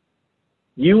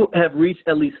you have reached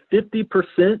at least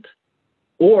 50%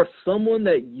 or someone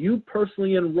that you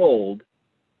personally enrolled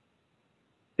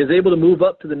is able to move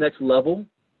up to the next level,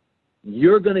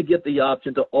 you're going to get the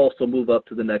option to also move up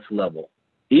to the next level,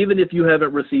 even if you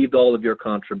haven't received all of your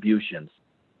contributions.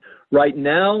 Right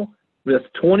now, there's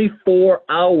 24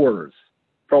 hours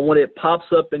from when it pops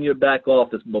up in your back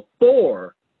office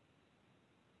before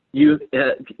you're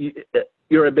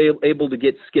able to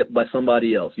get skipped by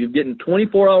somebody else. You're getting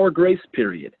 24-hour grace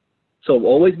period. So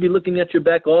always be looking at your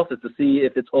back office to see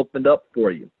if it's opened up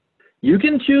for you. You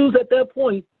can choose at that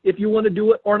point if you want to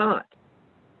do it or not.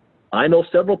 I know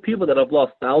several people that have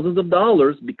lost thousands of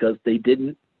dollars because they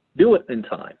didn't do it in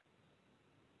time.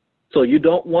 So you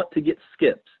don't want to get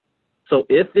skipped. So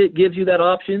if it gives you that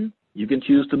option, you can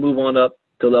choose to move on up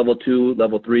to level 2,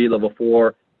 level 3, level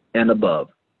 4, and above.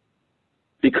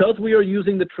 Because we are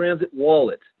using the transit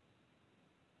wallet,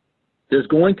 there's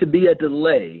going to be a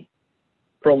delay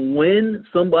from when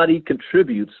somebody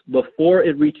contributes before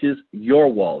it reaches your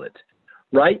wallet.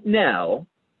 Right now,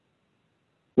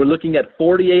 we're looking at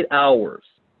 48 hours,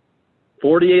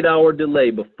 48-hour delay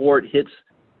before it hits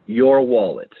your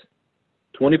wallet,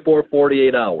 24,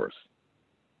 48 hours.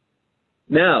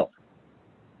 Now,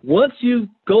 once you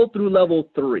go through level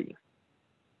 3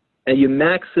 and you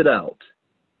max it out,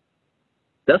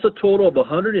 that's a total of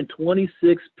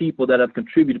 126 people that have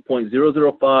contributed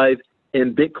 0.005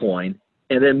 in Bitcoin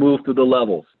and then move through the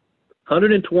levels.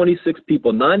 126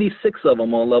 people, 96 of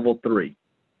them on level 3.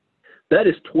 That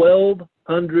is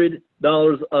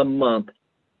 $1,200 a month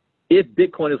if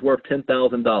Bitcoin is worth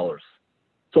 $10,000.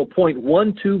 So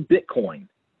 0.12 Bitcoin.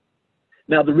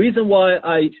 Now, the reason why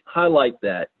I highlight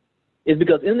that is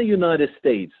because in the United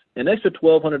States, an extra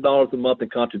 $1,200 a month in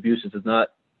contributions is not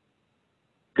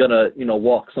gonna,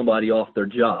 walk somebody off their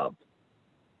job.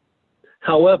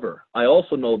 However, I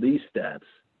also know these stats.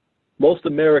 Most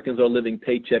Americans are living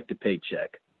paycheck to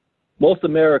paycheck. Most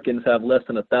Americans have less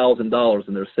than $1,000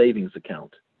 in their savings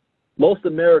account. Most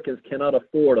Americans cannot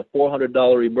afford a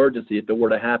 $400 emergency if it were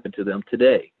to happen to them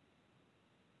today.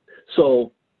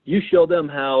 So you show them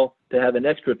how to have an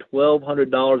extra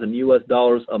 $1,200 in US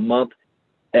dollars a month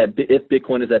if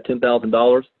Bitcoin is at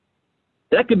 $10,000.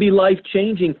 That could be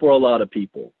life-changing for a lot of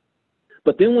people.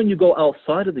 But then when you go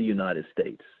outside of the United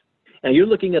States and you're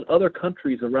looking at other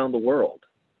countries around the world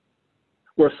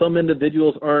where some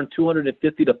individuals earn $250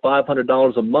 to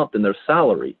 $500 a month in their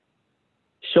salary,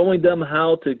 showing them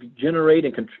how to generate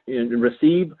and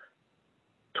receive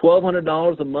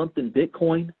 $1,200 a month in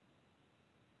Bitcoin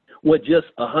with just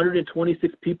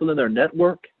 126 people in their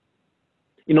network.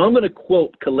 I'm going to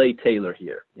quote Calais Taylor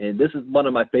here, and this is one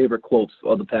of my favorite quotes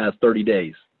of the past 30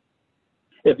 days.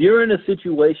 If you're in a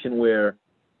situation where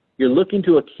you're looking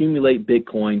to accumulate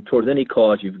Bitcoin towards any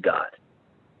cause you've got,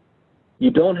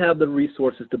 you don't have the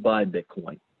resources to buy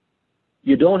Bitcoin,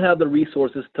 you don't have the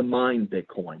resources to mine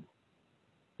Bitcoin,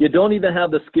 you don't even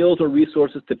have the skills or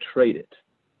resources to trade it,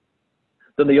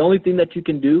 then the only thing that you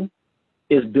can do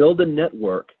is build a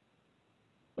network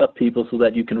of people so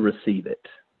that you can receive it.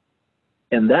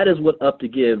 And that is what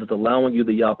Up2Give is allowing you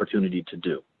the opportunity to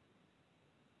do.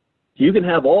 You can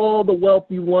have all the wealth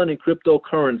you want in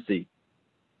cryptocurrency,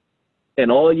 and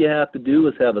all you have to do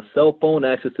is have a cell phone,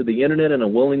 access to the internet, and a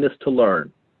willingness to learn.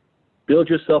 Build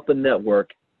yourself a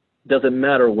network. Doesn't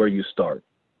matter where you start.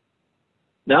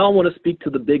 Now I want to speak to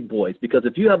the big boys, because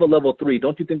if you have a level 3,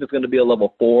 don't you think there's going to be a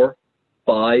level 4,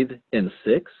 5, and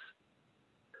 6?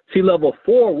 See, level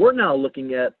 4, we're now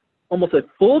looking at almost a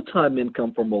full-time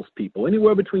income for most people,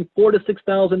 anywhere between $4,000 to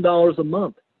 $6,000 a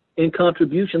month in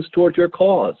contributions towards your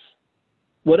cause,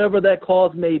 whatever that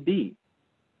cause may be.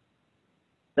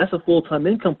 That's a full-time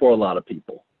income for a lot of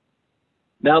people.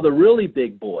 Now, the really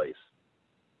big boys,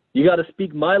 you got to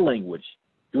speak my language.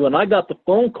 When I got the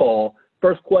phone call,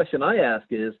 first question I ask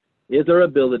is there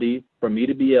ability for me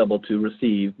to be able to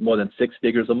receive more than 6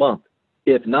 figures a month?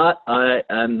 If not, I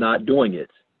am not doing it.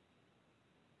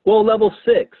 Well, level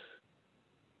 6.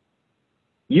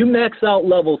 You max out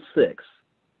level 6.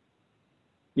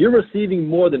 You're receiving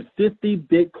more than 50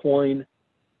 Bitcoin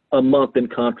a month in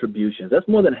contributions. That's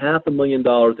more than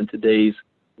 $500,000 in today's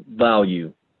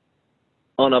value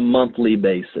on a monthly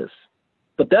basis.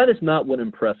 But that is not what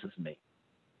impresses me.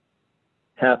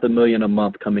 $500,000 a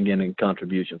month coming in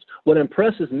contributions. What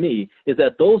impresses me is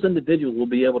that those individuals will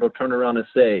be able to turn around and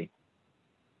say,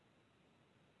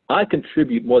 I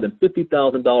contribute more than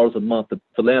 $50,000 a month to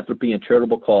philanthropy and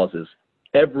charitable causes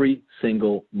every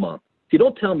single month. See,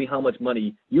 don't tell me how much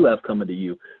money you have coming to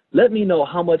you. Let me know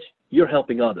how much you're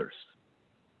helping others.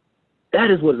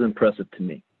 That is what is impressive to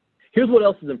me. Here's what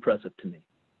else is impressive to me.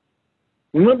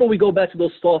 Remember, we go back to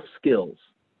those soft skills.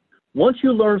 Once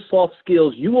you learn soft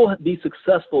skills, you will be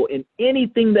successful in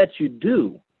anything that you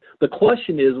do. The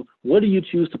question is, what do you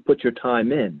choose to put your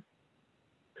time in?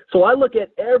 So I look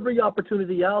at every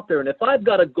opportunity out there, and if I've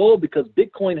got a goal because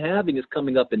Bitcoin halving is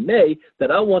coming up in May,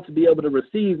 that I want to be able to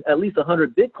receive at least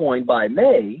 100 Bitcoin by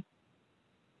May,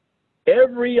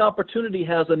 every opportunity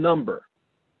has a number.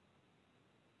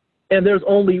 And there's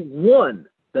only one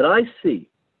that I see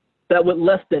that with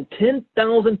less than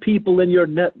 10,000 people in your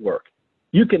network,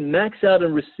 you can max out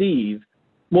and receive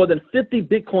more than 50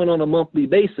 Bitcoin on a monthly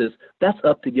basis. That's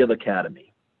Up2Give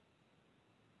Academy.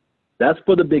 That's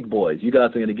for the big boys. You guys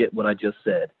are going to get what I just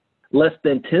said. Less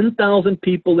than 10,000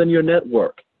 people in your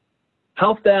network.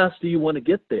 How fast do you want to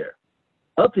get there?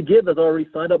 Up2Give has already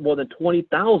signed up more than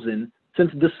 20,000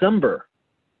 since December.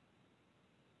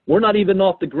 We're not even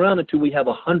off the ground until we have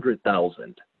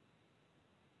 100,000.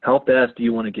 How fast do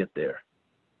you want to get there?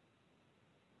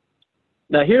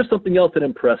 Now, here's something else that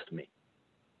impressed me.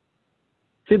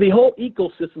 See, the whole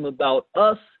ecosystem about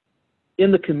us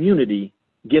in the community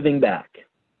giving back.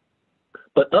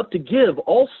 But Up2Give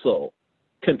also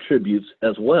contributes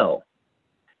as well.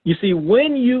 You see,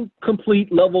 when you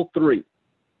complete level 3,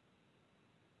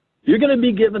 you're going to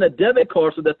be given a debit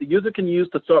card so that the user can use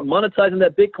to start monetizing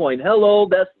that Bitcoin. Hello,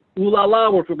 that's ooh la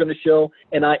la, which we're going to show.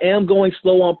 And I am going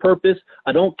slow on purpose.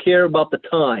 I don't care about the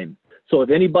time. So if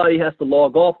anybody has to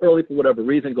log off early for whatever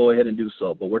reason, go ahead and do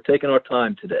so. But we're taking our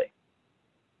time today.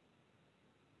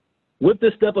 With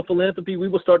this step of philanthropy, we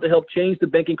will start to help change the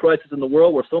banking crisis in the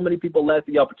world where so many people lack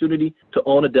the opportunity to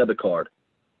own a debit card.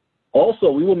 Also,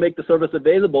 we will make the service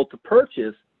available to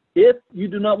purchase if you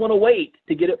do not want to wait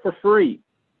to get it for free.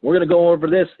 We're going to go over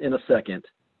this in a second.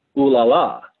 Ooh la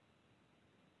la.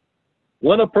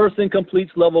 When a person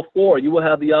completes level 4, you will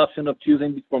have the option of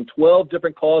choosing from 12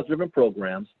 different cause-driven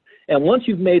programs. And once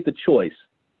you've made the choice,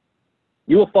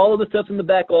 you will follow the steps in the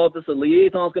back office. A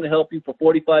liaison is going to help you for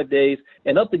 45 days,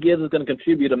 and Up2Give is going to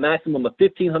contribute a maximum of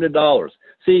 $1,500.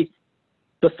 See,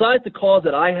 besides the cause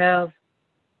that I have,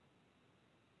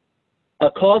 a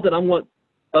cause that I want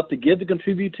Up2Give to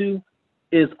contribute to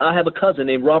is I have a cousin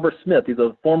named Robert Smith. He's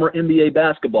a former NBA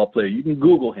basketball player. You can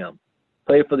Google him.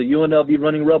 Played for the UNLV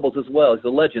Running Rebels as well. He's a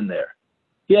legend there.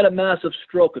 He had a massive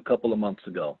stroke a couple of months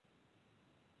ago.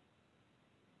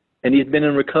 And he's been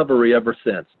in recovery ever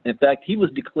since. In fact, he was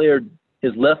declared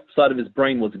his left side of his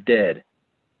brain was dead.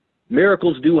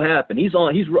 Miracles do happen. He's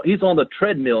on the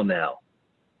treadmill now,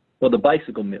 or the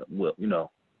bicycle mill, you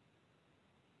know.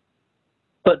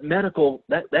 But medical,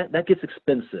 that gets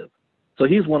expensive. So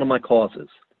he's one of my causes.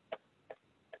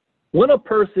 When a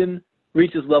person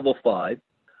reaches level 5,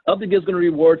 Up2Give is going to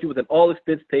reward you with an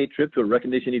all-expense-paid trip to a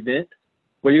recognition event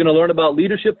where you're going to learn about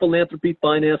leadership, philanthropy,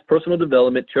 finance, personal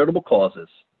development, charitable causes.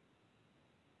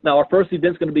 Now, our first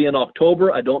event is going to be in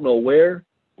October. I don't know where.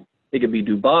 It could be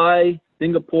Dubai,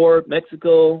 Singapore,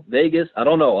 Mexico, Vegas. I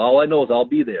don't know. All I know is I'll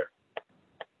be there.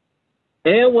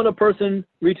 And when a person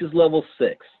reaches level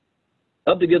 6,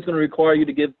 Up2Give is going to require you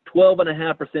to give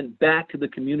 12.5% back to the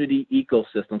community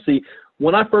ecosystem. See,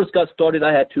 when I first got started,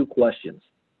 I had 2 questions.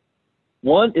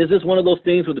 One, is this one of those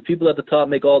things where the people at the top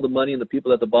make all the money and the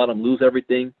people at the bottom lose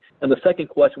everything? And the second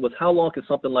question was, how long can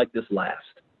something like this last?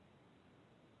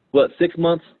 What, 6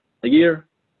 months, a year?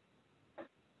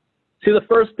 See, the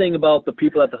first thing about the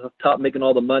people at the top making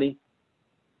all the money,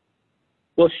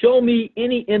 well, show me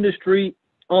any industry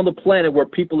on the planet where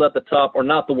people at the top are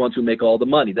not the ones who make all the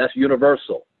money. That's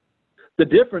universal. The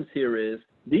difference here is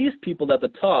these people at the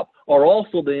top are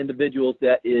also the individuals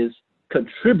that is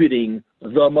contributing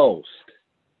the most.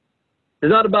 It's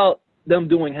not about them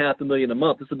doing $500,000 a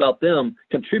month. It's about them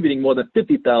contributing more than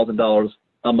 $50,000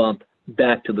 a month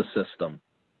back to the system.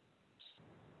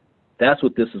 That's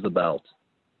what this is about.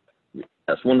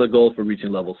 That's one of the goals for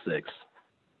reaching level 6.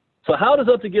 So how does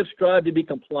Up2Give strive to be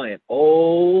compliant?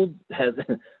 Oh,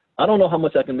 I don't know how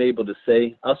much I can be able to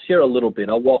say. I'll share a little bit.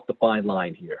 I'll walk the fine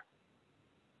line here.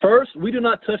 First, we do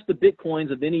not touch the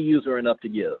Bitcoins of any user in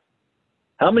Up2Give.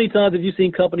 How many times have you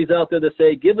seen companies out there that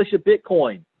say, give us your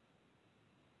Bitcoin?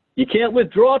 You can't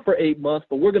withdraw it for 8 months,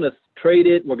 but we're going to trade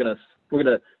it. We're going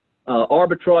to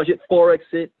arbitrage it, Forex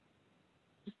it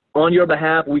on your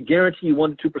behalf. We guarantee you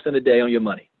 1 to 2% a day on your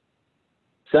money.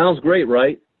 Sounds great,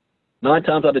 right? 9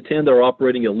 times out of 10, they're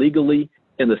operating illegally,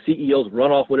 and the CEOs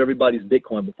run off with everybody's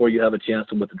Bitcoin before you have a chance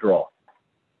to withdraw.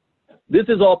 This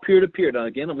is all peer-to-peer. Now,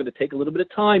 again, I'm going to take a little bit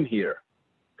of time here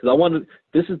because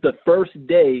this is the first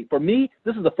day. For me,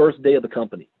 this is the first day of the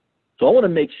company. So I want to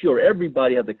make sure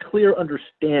everybody has a clear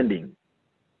understanding.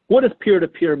 What does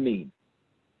peer-to-peer mean?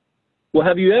 Well,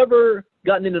 have you ever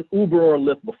gotten in an Uber or a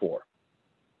Lyft before?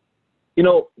 You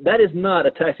know, that is not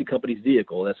a taxi company's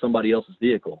vehicle. That's somebody else's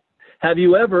vehicle. Have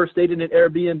you ever stayed in an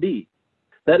Airbnb?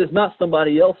 That is not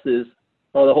somebody else's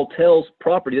or the hotel's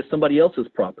property. It's somebody else's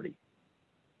property.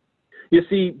 You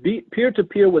see,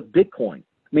 peer-to-peer with Bitcoin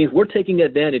means we're taking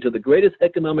advantage of the greatest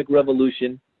economic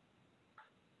revolution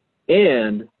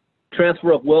and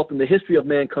transfer of wealth in the history of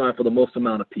mankind for the most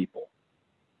amount of people.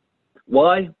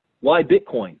 Why? Why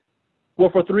Bitcoin?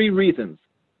 Well, for 3 reasons.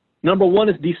 Number 1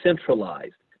 is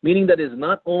decentralized, meaning that it is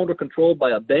not owned or controlled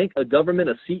by a bank, a government,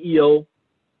 a CEO,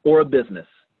 or a business.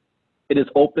 It is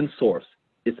open source.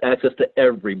 It's access to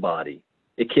everybody.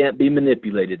 It can't be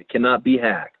manipulated. It cannot be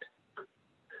hacked.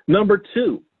 Number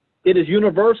 2, it is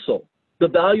universal. The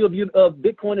value of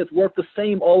Bitcoin is worth the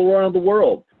same all around the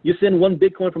world. You send 1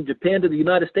 Bitcoin from Japan to the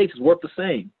United States, it's worth the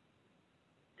same.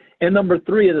 And number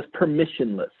 3, it is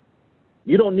permissionless.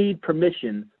 You don't need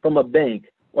permission from a bank,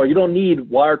 or you don't need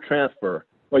wire transfer,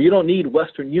 or you don't need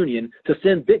Western Union to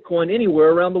send Bitcoin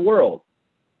anywhere around the world.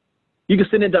 You can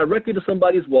send it directly to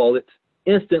somebody's wallet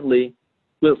instantly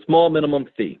with a small minimum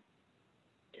fee.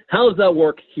 How does that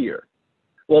work here?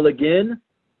 Well, again,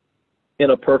 in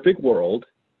a perfect world,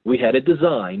 we had it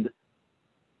designed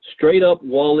straight up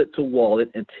wallet to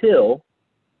wallet until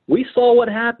we saw what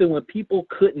happened when people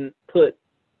couldn't put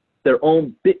their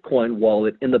own Bitcoin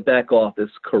wallet in the back office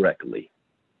correctly.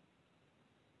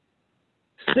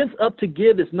 Since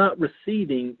Up2Give is not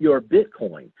receiving your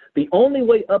Bitcoin, the only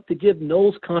way Up2Give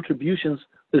knows contributions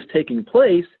is taking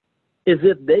place is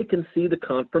if they can see the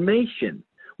confirmation,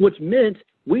 which meant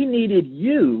we needed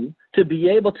you to be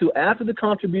able to, after the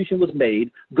contribution was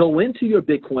made, go into your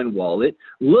Bitcoin wallet,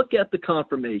 look at the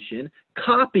confirmation,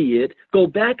 copy it, go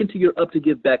back into your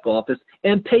Up2Give back office,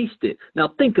 and paste it.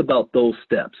 Now think about those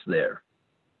steps there.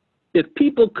 If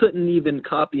people couldn't even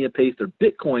copy and paste their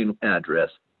Bitcoin address,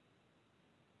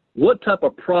 what type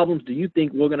of problems do you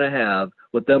think we're going to have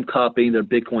with them copying their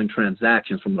Bitcoin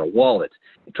transactions from their wallets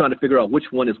and trying to figure out which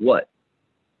one is what?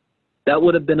 That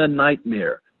would have been a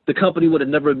nightmare. The company would have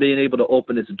never been able to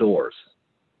open its doors.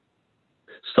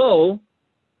 So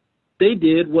they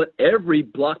did what every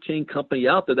blockchain company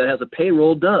out there that has a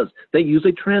payroll does. They use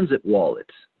a transit wallet.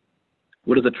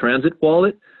 What is a transit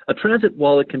wallet? A transit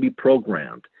wallet can be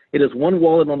programmed. It is one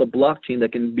wallet on the blockchain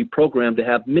that can be programmed to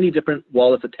have many different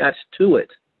wallets attached to it.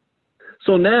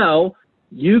 So now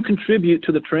you contribute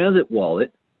to the transit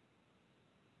wallet.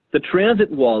 The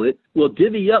transit wallet will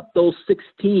divvy up those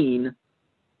 16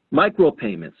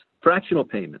 micropayments, fractional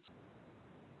payments,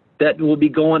 that will be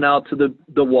going out to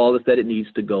the wallet that it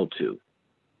needs to go to.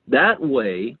 That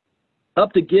way,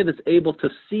 Up2Give is able to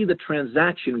see the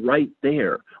transaction right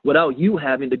there without you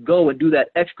having to go and do that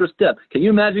extra step. Can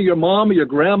you imagine your mom or your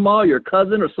grandma or your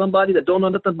cousin or somebody that don't know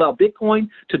nothing about Bitcoin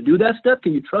to do that step?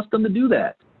 Can you trust them to do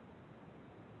that?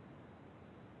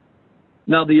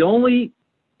 Now, the only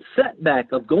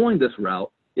setback of going this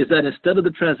route is that instead of the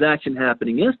transaction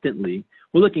happening instantly,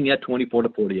 we're looking at 24 to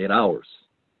 48 hours.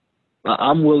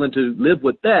 I'm willing to live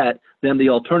with that than the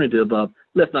alternative of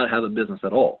let's not have a business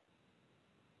at all.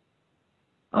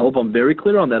 I hope I'm very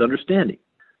clear on that understanding.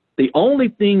 The only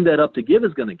thing that Up2Give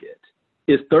is going to get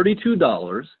is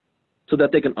 $32 so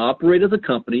that they can operate as a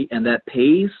company, and that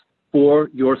pays for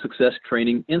your Success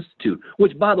Training Institute,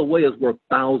 which, by the way, is worth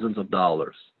thousands of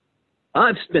dollars.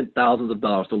 I've spent thousands of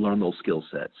dollars to learn those skill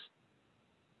sets.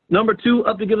 Number 2,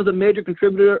 Up2Give is a major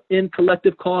contributor in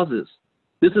collective causes.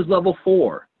 This is level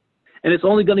 4. And it's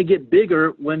only going to get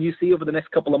bigger when you see over the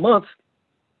next couple of months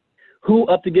who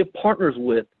Up2Give partners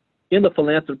with in the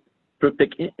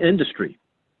philanthropic industry.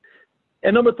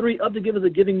 And number 3, Up2Give is a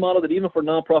giving model that even for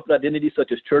nonprofit identities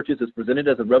such as churches is presented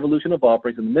as a revolution of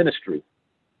offerings in the ministry.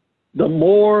 The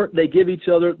more they give each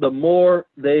other, the more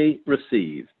they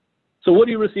receive. So what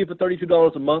do you receive for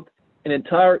 $32 a month? An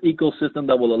entire ecosystem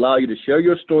that will allow you to share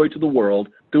your story to the world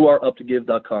through our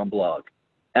Up2Give.com blog.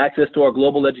 Access to our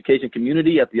global education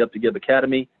community at the Up2Give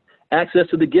Academy. Access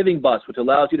to the Giving Box, which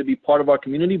allows you to be part of our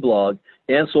community blog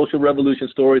and social revolution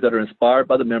stories that are inspired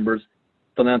by the members'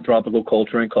 philanthropical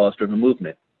culture and cause-driven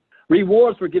movement.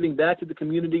 Rewards for giving back to the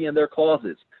community and their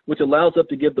causes, which allows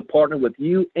Up2Give to partner with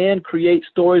you and create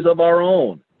stories of our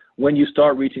own when you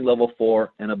start reaching level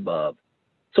 4 and above.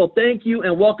 So thank you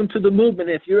and welcome to the movement.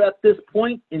 If you're at this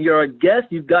point and you're a guest,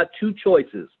 you've got 2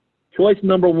 choices. Choice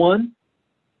number 1,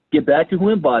 get back to who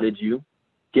invited you,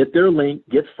 get their link,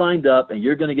 get signed up, and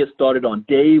you're going to get started on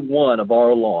day 1 of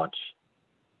our launch.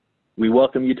 We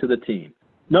welcome you to the team.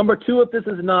 Number 2, if this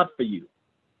is not for you,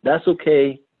 that's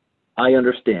okay. I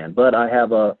understand, but I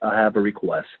have a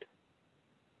request.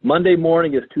 Monday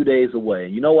morning is 2 days away.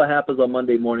 You know what happens on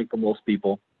Monday morning for most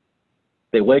people?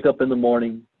 They wake up in the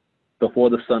morning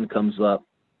before the sun comes up.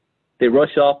 They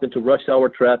rush off into rush hour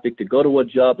traffic to go to a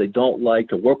job they don't like,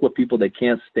 to work with people they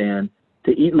can't stand,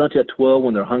 to eat lunch at 12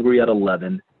 when they're hungry at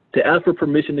 11, to ask for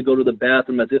permission to go to the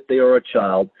bathroom as if they are a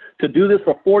child, to do this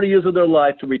for 40 years of their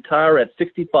life, to retire at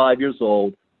 65 years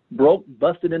old, broke,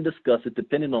 busted, and disgusted,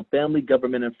 depending on family,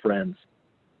 government, and friends.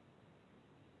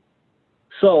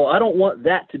 So I don't want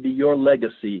that to be your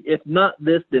legacy. If not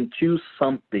this, then choose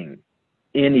something,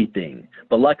 anything.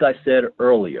 But like I said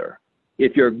earlier,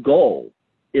 if your goal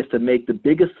is to make the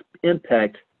biggest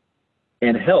impact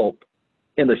and help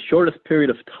in the shortest period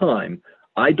of time,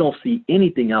 I don't see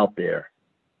anything out there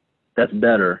that's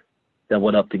better than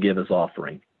what Up2Give is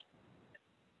offering.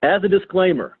 As a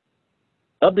disclaimer,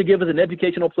 Up2Give is an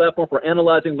educational platform for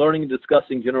analyzing, learning, and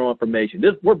discussing general information.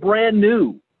 We're brand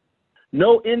new.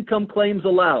 No income claims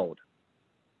allowed.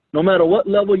 No matter what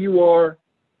level you are,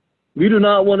 we do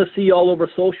not want to see all over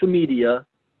social media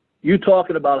you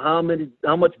talking about how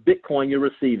much Bitcoin you're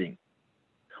receiving.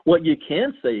 What you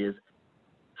can say is,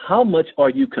 how much are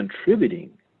you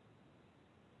contributing?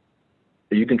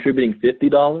 Are you contributing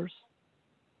 $50?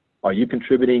 Are you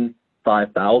contributing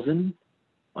 $5,000?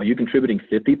 Are you contributing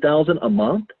 $50,000 a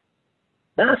month?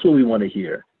 That's what we want to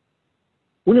hear.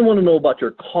 We don't want to know about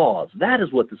your cause. That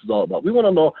is what this is all about. We want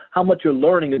to know how much you're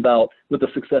learning about with the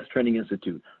Success Training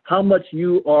Institute, how much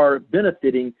you are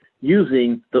benefiting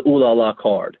using the Ooh La La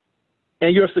card.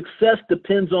 And your success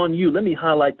depends on you. Let me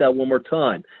highlight that one more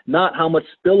time. Not how much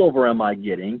spillover am I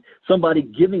getting, somebody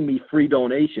giving me free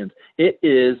donations. It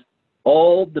is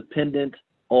all dependent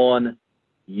on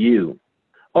you.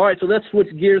 All right, so let's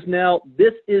switch gears now.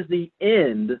 This is the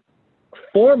end,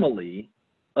 formally,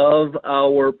 of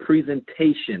our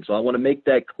presentation. So I want to make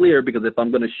that clear, because if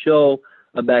I'm going to show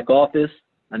a back office,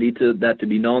 I need that to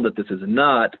be known that this is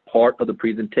not part of the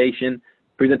presentation.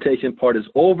 Presentation part is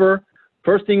over.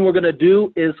 First thing we're going to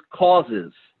do is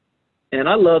causes. And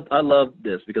I love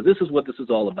this, because this is what this is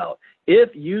all about. If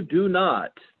you do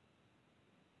not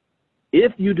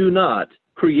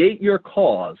create your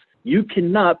cause, you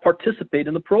cannot participate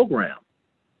in the program.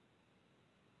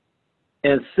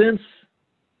 And since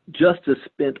Justice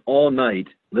spent all night,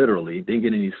 literally, didn't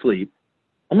get any sleep,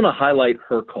 I'm going to highlight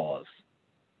her cause.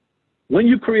 When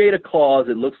you create a cause,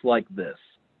 it looks like this.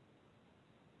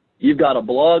 You've got a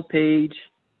blog page,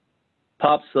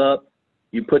 pops up,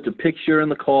 you put the picture in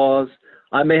the cause.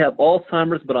 I may have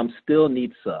Alzheimer's, but I'm still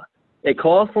NITSA. A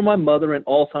cause for my mother and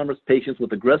Alzheimer's patients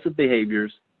with aggressive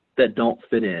behaviors that don't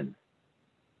fit in.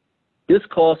 This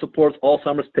cause supports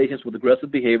Alzheimer's patients with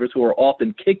aggressive behaviors who are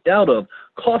often kicked out of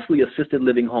costly assisted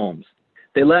living homes.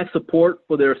 They lack support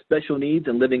for their special needs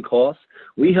and living costs.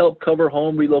 We help cover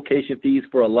home relocation fees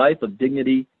for a life of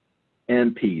dignity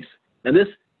and peace. And this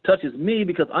touches me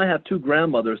because I have two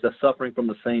grandmothers that's suffering from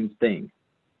the same thing.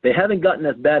 They haven't gotten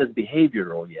as bad as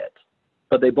behavioral yet,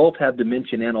 but they both have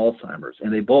dementia and Alzheimer's,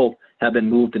 and they both have been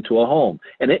moved into a home.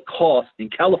 And it costs, in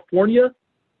California,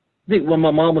 I think when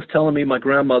my mom was telling me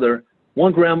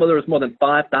one grandmother is more than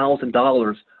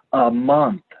 $5,000 a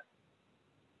month,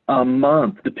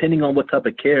 depending on what type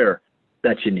of care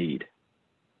that you need.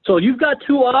 So you've got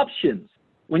two options.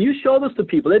 When you show this to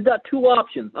people, they've got two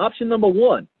options. Option number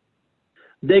one,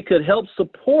 they could help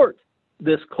support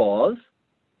this cause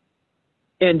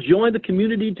and join the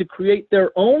community to create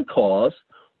their own cause,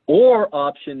 or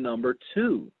option number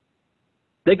two,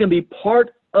 they can be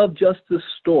part of Justice's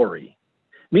story,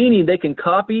 meaning they can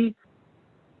copy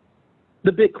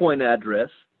the Bitcoin address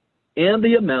and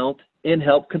the amount and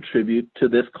help contribute to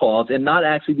this cause and not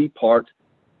actually be part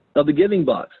of the giving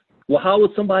box. Well, how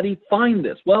would somebody find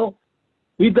this? Well,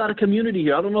 we've got a community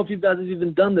here. I don't know if you guys have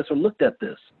even done this or looked at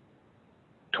this.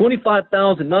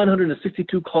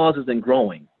 25,962 causes and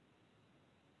growing.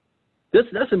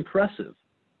 That's impressive.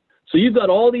 So you've got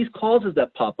all these causes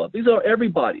that pop up. These are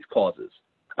everybody's causes.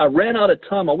 I ran out of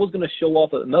time. I was going to show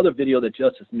off another video that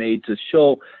Justice made to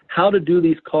show how to do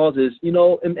these causes,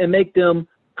 and make them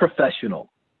professional.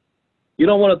 You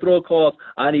don't want to throw a cause,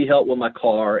 I need help with my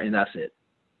car, and that's it.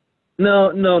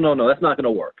 No, that's not going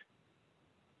to work.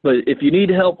 But if you need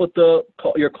help with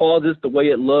your causes, the way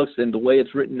it looks and the way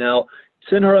it's written out,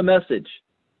 send her a message.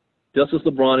 Justice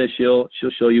LeBron, she'll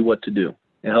show you what to do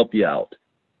and help you out.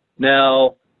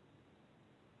 Now,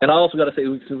 and I also got to say,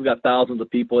 since we've got thousands of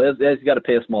people, you got to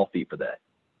pay a small fee for that.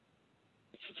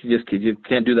 You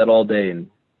can't do that all day and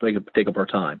take up our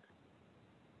time.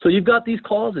 So you've got these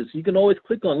causes. You can always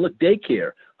click on, look,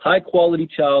 daycare. High quality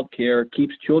child care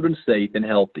keeps children safe and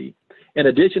healthy. In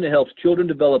addition, it helps children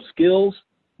develop skills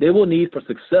they will need for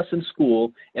success in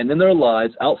school and in their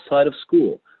lives outside of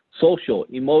school. Social,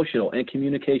 emotional, and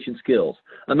communication skills.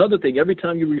 Another thing, every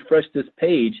time you refresh this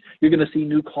page, you're going to see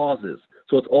new causes.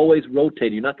 So it's always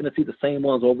rotating. You're not going to see the same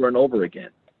ones over and over again.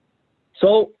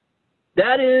 So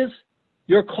that is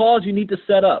your cause you need to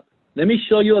set up. Let me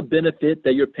show you a benefit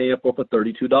that you're paying for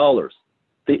 $32.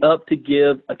 The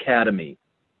Up2Give Academy.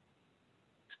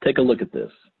 Let's take a look at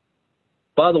this.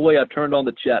 By the way, I've turned on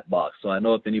the chat box, so I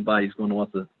know if anybody's going to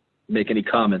want to make any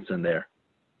comments in there.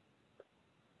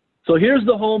 So here's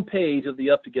the home page of the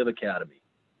Up2Give Academy.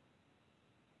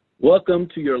 Welcome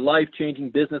to your life-changing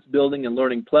business building and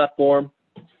learning platform.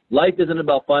 Life isn't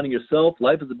about finding yourself.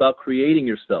 Life is about creating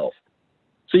yourself.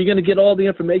 So you're going to get all the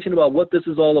information about what this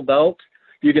is all about.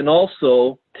 You can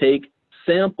also take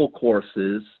sample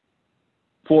courses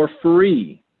for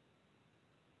free.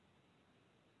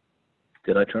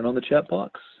 Did I turn on the chat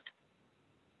box?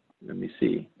 Let me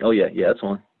see. Oh, yeah, it's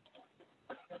on.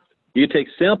 You take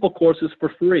sample courses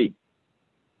for free.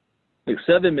 Like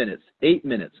 7 minutes, 8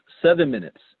 minutes, 7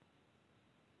 minutes.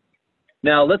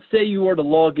 Now, let's say you were to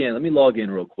log in. Let me log in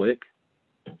real quick.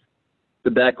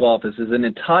 The back office is an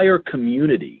entire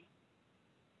community.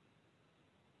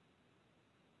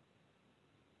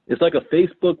 It's like a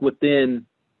Facebook within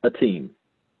a team.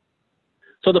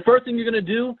 So the first thing you're going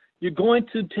to do, you're going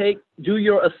to do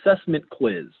your assessment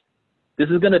quiz. This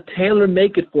is going to tailor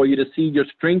make it for you to see your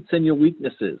strengths and your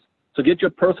weaknesses. So get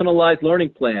your personalized learning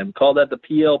plan. We call that the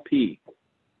PLP.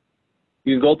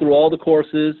 You can go through all the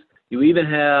courses. You even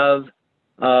have,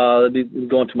 let me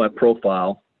go into my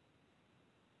profile.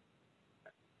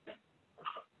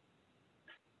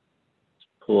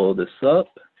 Pull this up.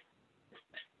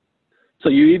 So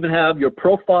you even have your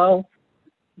profile.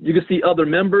 You can see other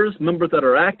members that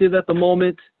are active at the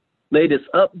moment, latest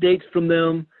updates from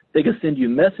them. They can send you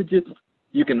messages.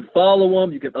 You can follow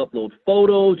them. You can upload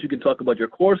photos. You can talk about your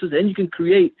courses, and you can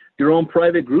create your own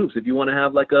private groups if you want to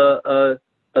have like a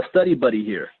study buddy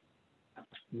here.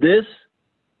 This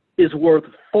is worth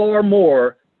far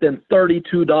more than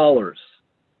 $32.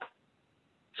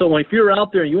 So if you're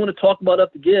out there and you want to talk about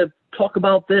Up2Give, talk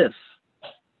about this.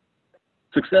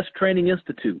 Success Training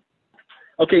Institute.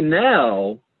 Okay,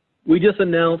 now we just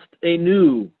announced a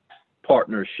new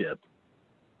partnership.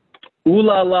 Ooh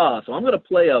la la. So I'm going to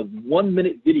play a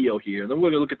 1-minute video here, and then we're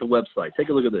going to look at the website. Take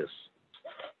a look at this.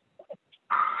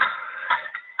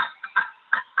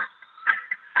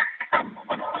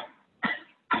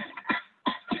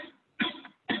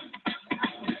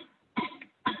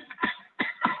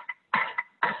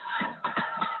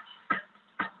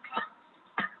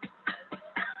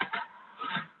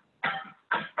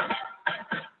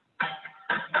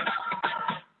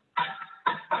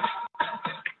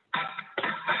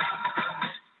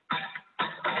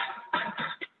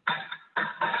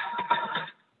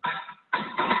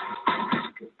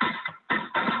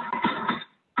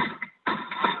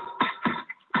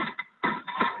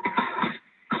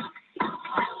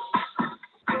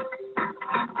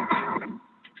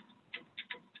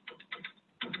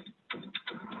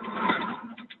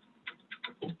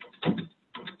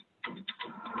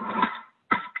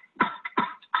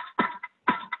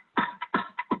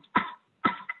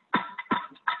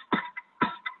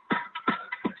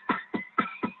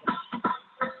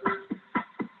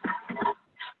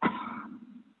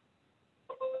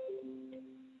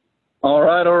 All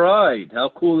right. How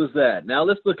cool is that? Now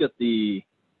let's look at the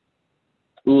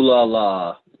Ooh La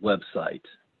La website.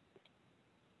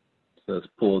 So let's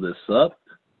pull this up.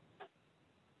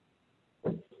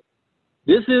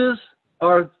 This is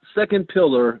our second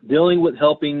pillar, dealing with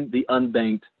helping the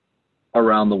unbanked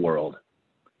around the world.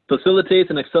 Facilitates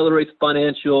and accelerates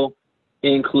financial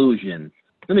inclusion.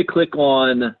 Let me click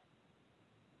on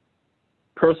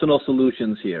personal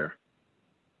solutions here.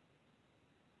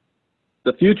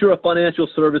 The future of financial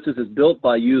services is built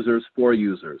by users for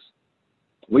users.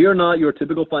 We are not your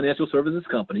typical financial services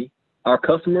company. Our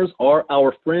customers are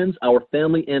our friends, our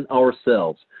family, and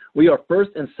ourselves. We are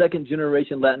first and second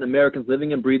generation Latin Americans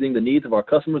living and breathing the needs of our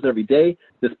customers every day.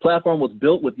 This platform was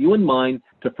built with you in mind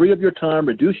to free up your time,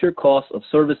 reduce your costs of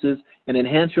services, and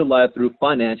enhance your life through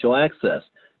financial access.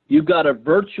 You've got a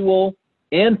virtual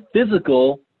and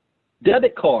physical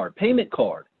debit card, payment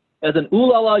card. As an Ooh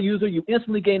La La user, you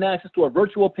instantly gain access to a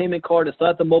virtual payment card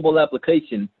inside the mobile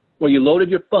application where you loaded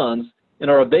your funds and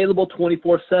are available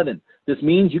 24/7. This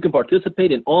means you can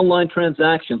participate in online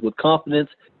transactions with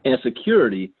confidence and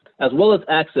security, as well as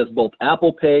access both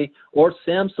Apple Pay or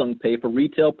Samsung Pay for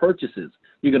retail purchases.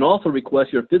 You can also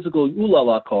request your physical Ooh La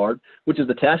La card, which is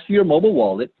attached to your mobile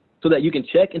wallet, so that you can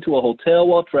check into a hotel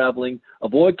while traveling,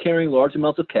 avoid carrying large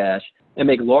amounts of cash, and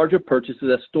make larger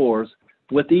purchases at stores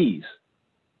with ease.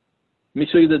 Let me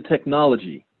show you the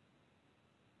technology.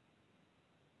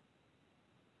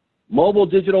 Mobile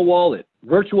digital wallet,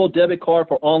 virtual debit card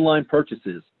for online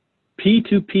purchases,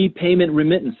 P2P payment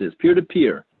remittances,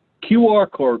 peer-to-peer, QR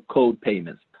code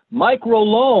payments, micro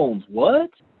loans,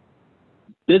 what?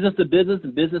 Business to business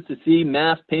and business to C,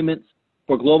 mass payments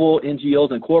for global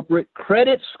NGOs and corporate,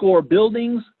 credit score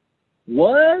buildings,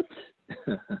 what?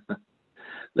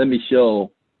 Let me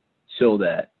show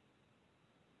that.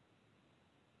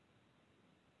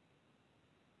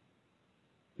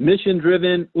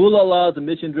 Mission-driven, Ooh La La is a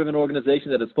mission-driven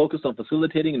organization that is focused on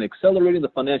facilitating and accelerating the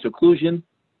financial inclusion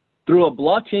through a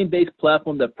blockchain-based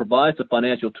platform that provides the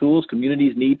financial tools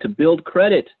communities need to build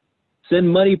credit,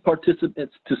 send money,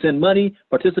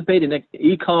 participate in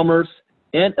e-commerce,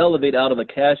 and elevate out of a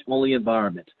cash-only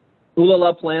environment. Ooh La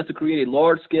La plans to create a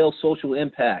large-scale social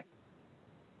impact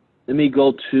let me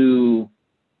go to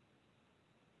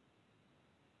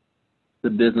the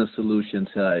business solution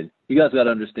side. You guys got to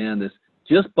understand this.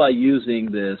 Just by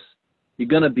using this, you're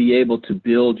going to be able to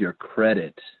build your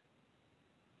credit.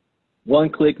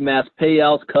 One-click mass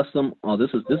payouts, custom. Oh, this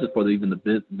is for even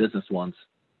the business ones.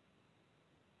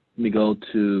 Let me go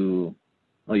to.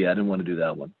 Oh yeah, I didn't want to do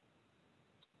that one.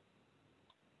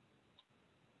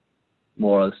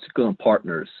 More. Let's go on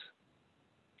partners.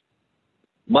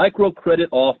 Microcredit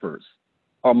offers.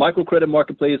 Our microcredit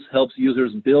marketplace helps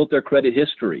users build their credit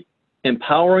history,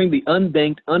 empowering the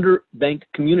unbanked, underbanked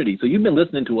community. So you've been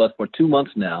listening to us for 2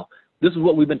 months now. This is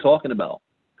what we've been talking about.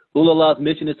 Ulala's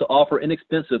mission is to offer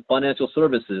inexpensive financial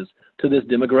services to this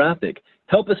demographic,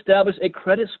 help establish a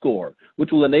credit score,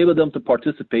 which will enable them to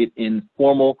participate in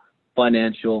formal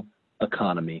financial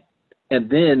economy. And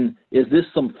then, is this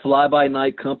some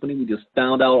fly-by-night company we just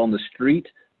found out on the street?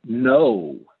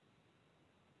 No.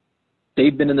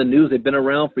 They've been in the news. They've been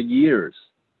around for years.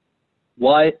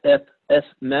 YFS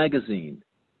Magazine,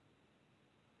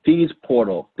 Feeds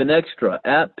Portal, Finextra,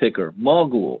 App Picker,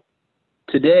 Mogul,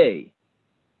 Today,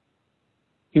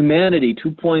 Humanity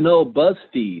 2.0,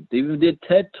 BuzzFeed. They even did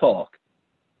TED Talk.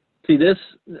 See, this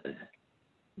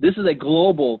is a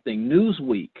global thing.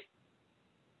 Newsweek.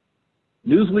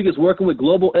 Newsweek is working with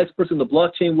global experts in the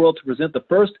blockchain world to present the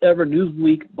first ever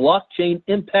Newsweek Blockchain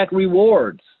Impact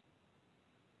Rewards.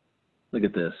 Look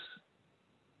at this.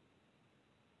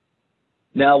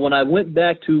 Now, when I went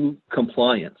back to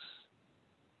compliance,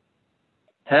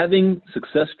 having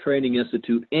Success Training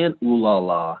Institute and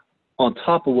Ulala on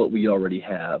top of what we already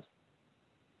have,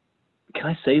 can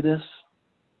I say this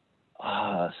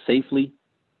safely,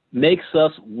 makes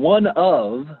us one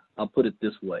of, I'll put it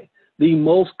this way, the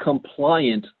most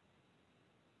compliant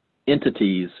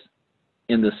entities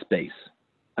in this space.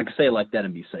 I can say it like that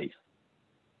and be safe.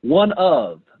 One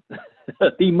of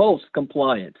the most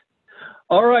compliant.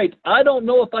 All right, I don't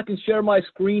know if I can share my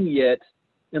screen yet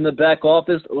in the back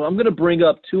office. I'm going to bring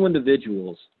up 2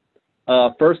 individuals.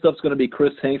 First up is going to be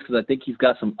Chris Hanks, because I think he's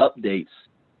got some updates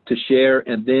to share,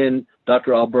 and then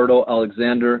Dr. Alberto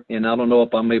Alexander, and I don't know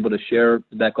if I'm able to share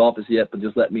the back office yet, but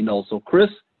just let me know. So Chris,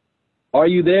 are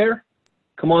you there?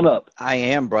 Come on up. I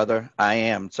am, brother. I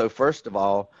am. So first of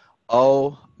all,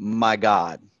 oh my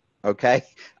God, okay?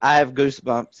 I have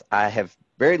goosebumps. I have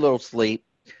very little sleep.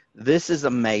 This is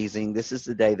amazing. This is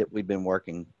the day that we've been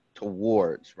working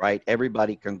towards, right?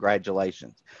 Everybody,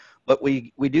 congratulations. But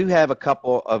we do have a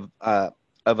couple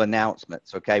of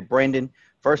announcements, okay? Brendan,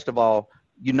 first of all,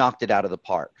 you knocked it out of the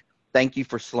park. Thank you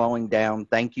for slowing down.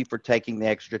 Thank you for taking the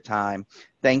extra time.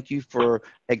 Thank you for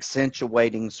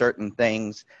accentuating certain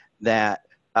things that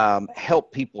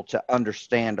help people to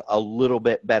understand a little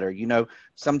bit better. You know,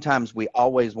 sometimes we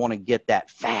always want to get that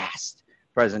fast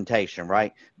presentation,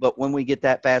 right? But when we get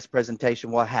that fast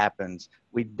presentation, what happens?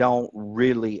 We don't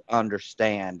really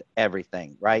understand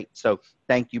everything, right? So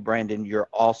thank you, Brandon. You're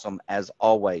awesome as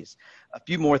always. A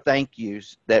few more thank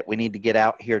yous that we need to get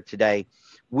out here today.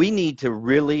 We need to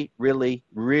really, really,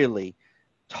 really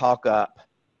talk up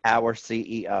our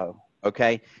CEO,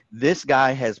 okay? This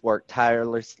guy has worked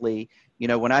tirelessly. You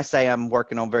know, when I say I'm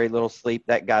working on very little sleep,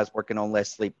 that guy's working on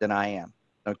less sleep than I am,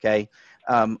 okay?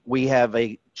 We have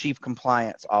a chief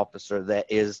compliance officer that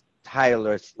is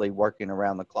tirelessly working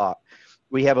around the clock.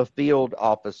 We have a field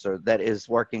officer that is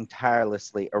working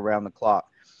tirelessly around the clock.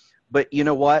 But you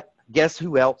know what? Guess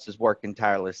who else is working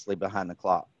tirelessly behind the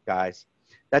clock, guys?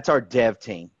 That's our dev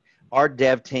team. Our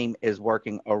dev team is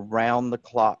working around the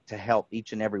clock to help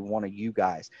each and every one of you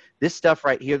guys. This stuff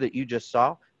right here that you just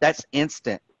saw, that's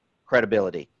instant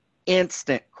credibility.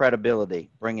 Instant credibility.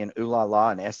 Bringing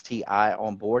Ulala and STI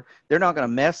on board. They're not going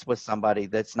to mess with somebody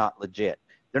that's not legit.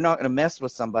 They're not going to mess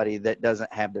with somebody that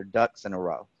doesn't have their ducks in a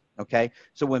row. Okay?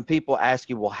 So when people ask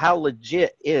you, well, how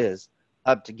legit is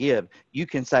Up2Give? You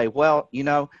can say, well, you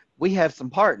know, we have some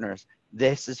partners.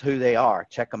 This is who they are.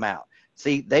 Check them out.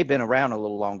 See, they've been around a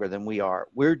little longer than we are.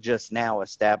 We're just now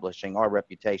establishing our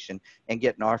reputation and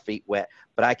getting our feet wet.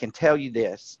 But I can tell you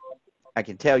this.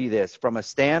 From a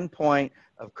standpoint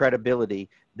of credibility,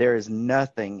 there is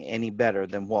nothing any better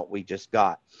than what we just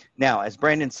got. Now, as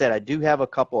Brandon said, I do have a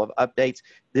couple of updates.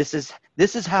 This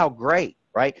is how great,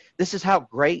 right? This is how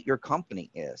great your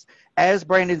company is. As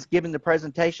Brandon's giving the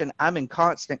presentation, I'm in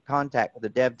constant contact with the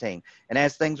dev team. And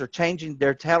as things are changing,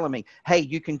 they're telling me, hey,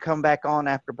 you can come back on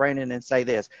after Brandon and say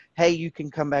this. Hey, you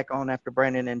can come back on after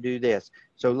Brandon and do this.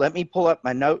 So let me pull up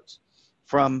my notes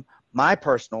from my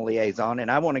personal liaison, and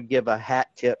I want to give a hat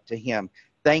tip to him.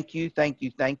 Thank you,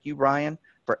 Ryan,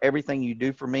 for everything you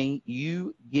do for me.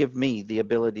 You give me the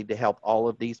ability to help all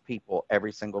of these people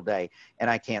every single day, and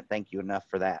I can't thank you enough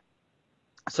for that.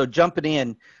 So jumping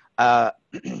in,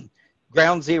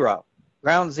 ground zero.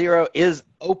 Ground zero is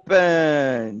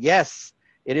open. Yes,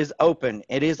 it is open.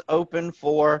 It is open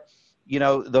for, you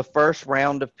know, the first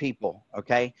round of people.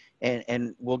 Okay,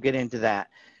 and we'll get into that.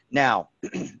 Now,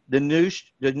 the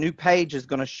new page is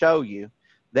going to show you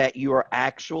that you are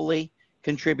actually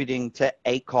contributing to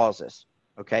 8 causes.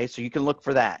 Okay, so you can look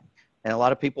for that, and a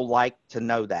lot of people like to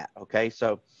know that. Okay,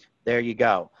 so there you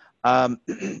go.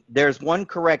 There's one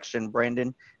correction,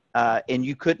 Brendan, and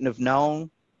you couldn't have known.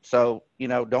 So, you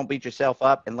know, don't beat yourself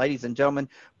up. And ladies and gentlemen,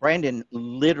 Brandon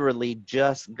literally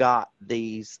just got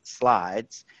these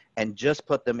slides and just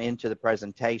put them into the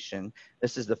presentation.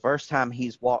 This is the first time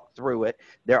he's walked through it.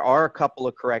 There are a couple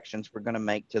of corrections we're going to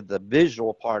make to the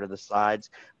visual part of the slides,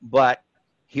 but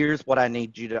here's what I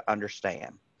need you to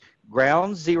understand.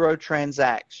 Ground zero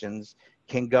transactions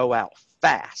can go out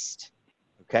fast.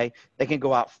 Okay, they can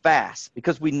go out fast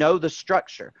because we know the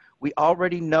structure. We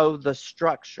already know the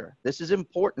structure. This is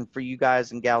important for you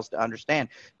guys and gals to understand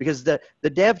because the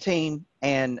dev team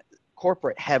and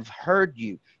corporate have heard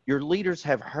you. Your leaders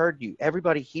have heard you.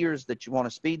 Everybody hears that you want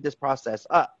to speed this process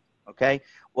up. Okay,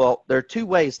 well, there are 2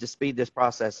 ways to speed this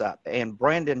process up. And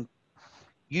Brandon,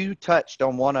 you touched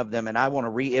on one of them, and I want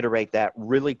to reiterate that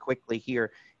really quickly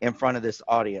here in front of this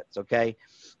audience. Okay,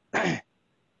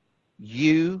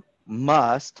 you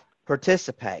must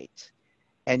participate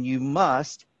and you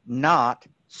must not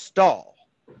stall.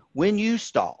 When you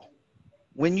stall,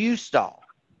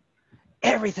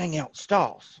 everything else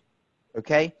stalls.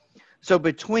 Okay, so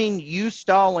between you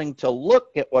stalling to look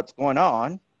at what's going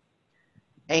on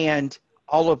and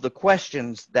all of the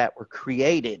questions that were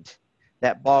created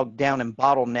that bogged down and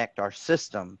bottlenecked our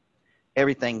system,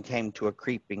 everything came to a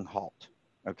creeping halt.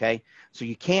 Okay, so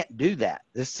you can't do that.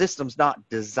 This system's not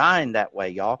designed that way,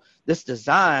 y'all. This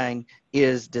design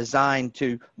is designed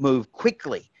to move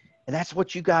quickly, and that's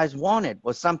what you guys wanted,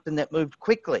 was something that moved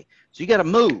quickly. So you got to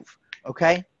move.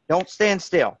 Okay, don't stand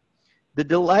still. The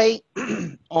delay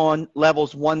on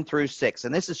levels 1 through 6,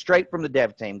 and this is straight from the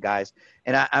dev team, guys.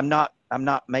 And I'm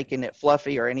not making it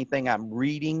fluffy or anything. I'm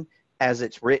reading as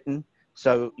it's written,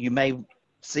 so you may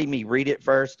see me read it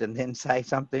first and then say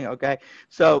something. Okay,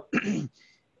 so.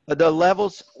 The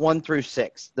levels 1 through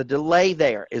 6, the delay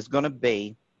there is going to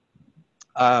be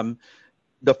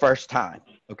the first time.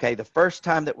 Okay, the first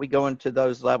time that we go into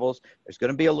those levels, there's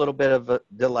going to be a little bit of a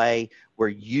delay. We're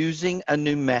using a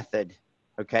new method.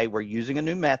 Okay, we're using a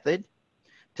new method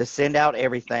to send out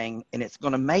everything, and it's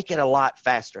going to make it a lot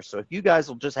faster. So if you guys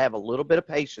will just have a little bit of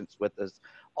patience with us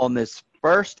on this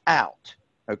first out,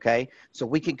 okay, so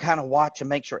we can kind of watch and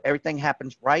make sure everything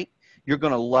happens right, you're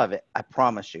going to love it. I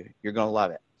promise you, you're going to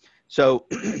love it. So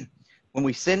when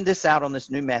we send this out on this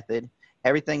new method,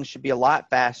 everything should be a lot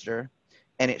faster,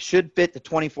 and it should fit the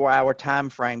 24-hour time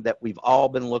frame that we've all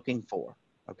been looking for,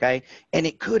 okay? And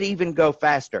it could even go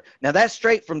faster. Now, that's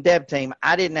straight from Dev Team.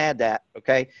 I didn't add that,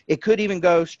 okay? It could even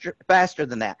go faster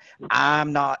than that.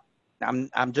 I'm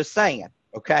just saying,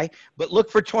 okay? But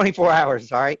look for 24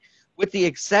 hours, all right? With the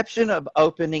exception of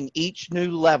opening each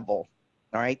new level,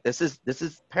 all right? This is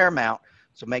paramount.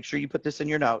 So make sure you put this in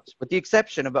your notes. With the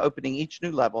exception of opening each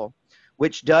new level,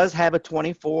 which does have a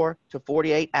 24 to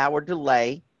 48-hour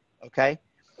delay, okay,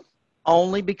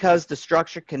 only because the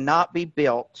structure cannot be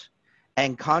built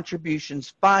and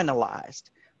contributions finalized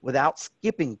without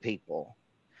skipping people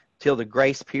till the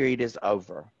grace period is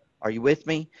over. Are you with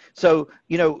me? So,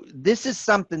 you know, this is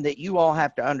something that you all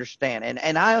have to understand.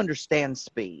 And I understand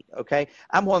speed, okay?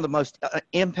 I'm one of the most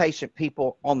impatient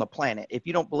people on the planet. If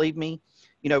you don't believe me,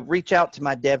 you know, reach out to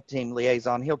my dev team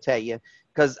liaison. He'll tell you,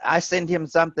 because I send him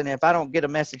something. And if I don't get a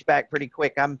message back pretty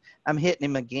quick, I'm hitting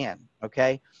him again,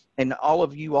 okay? And all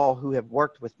of you all who have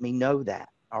worked with me know that,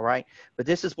 all right? But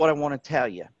this is what I want to tell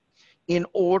you. In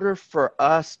order for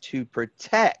us to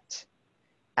protect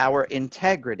our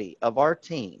integrity of our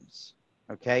teams,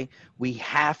 okay, we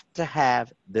have to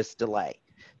have this delay.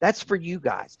 That's for you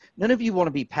guys. None of you want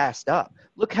to be passed up.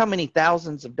 Look how many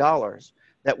thousands of dollars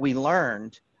that we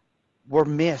learned were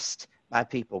missed by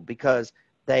people because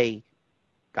they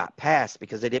got passed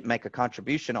because they didn't make a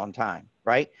contribution on time,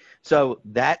 right? So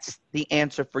that's the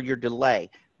answer for your delay.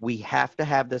 We have to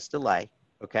have this delay,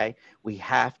 okay? We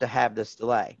have to have this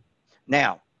delay.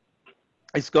 Now,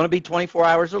 it's going to be 24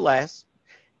 hours or less,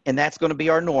 and that's going to be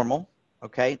our normal,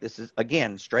 okay? This is,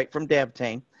 again, straight from Dev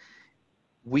Team.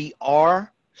 We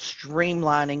are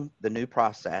streamlining the new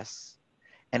process,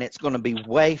 and it's going to be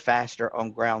way faster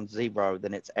on ground zero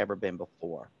than it's ever been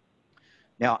before.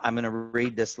 Now, I'm going to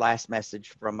read this last message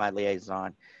from my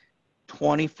liaison.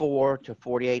 24 to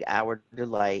 48-hour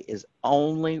delay is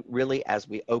only really as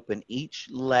we open each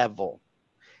level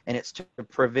and it's to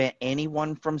prevent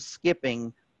anyone from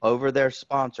skipping over their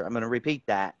sponsor. I'm going to repeat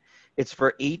that. It's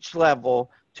for each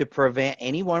level to prevent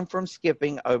anyone from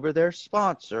skipping over their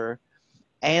sponsor,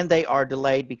 and they are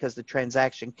delayed because the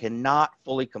transaction cannot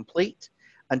fully complete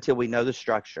until we know the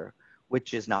structure,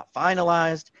 which is not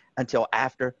finalized until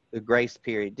after the grace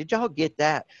period. Did y'all get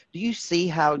that? Do you see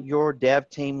how your dev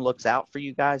team looks out for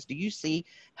you guys? Do you see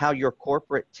how your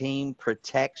corporate team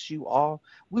protects you all?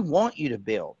 We want you to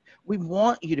build. We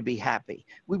want you to be happy.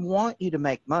 We want you to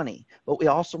make money, but we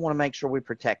also want to make sure we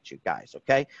protect you guys,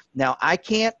 okay? Now, I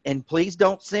can't, and please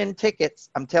don't send tickets.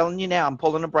 I'm telling you now, I'm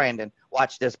pulling a Brandon.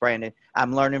 Watch this, Brandon.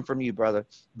 I'm learning from you, brother.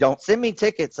 Don't send me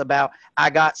tickets about I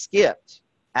got skipped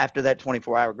after that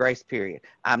 24-hour grace period.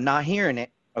 I'm not hearing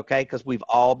it, okay, because we've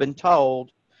all been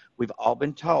told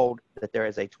that there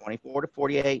is a 24 to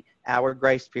 48 hour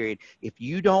grace period. If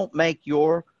you don't make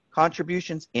your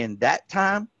contributions in that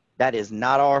time, that is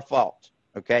not our fault,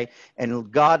 okay?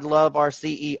 And God love our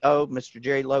CEO, Mr.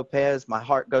 Jerry Lopez. My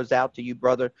heart goes out to you,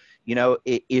 brother. You know,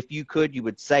 if you could, you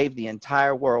would save the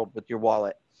entire world with your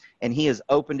wallet. And he has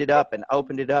opened it up and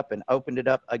opened it up and opened it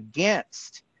up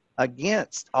against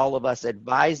all of us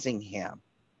advising him,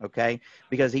 okay?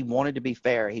 Because he wanted to be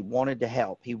fair. He wanted to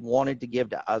help. He wanted to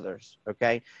give to others,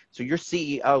 okay? So your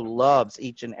CEO loves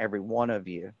each and every one of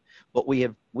you. But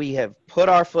we have put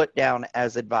our foot down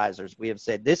as advisors. We have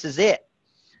said, this is it.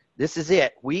 This is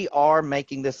it. We are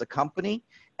making this a company,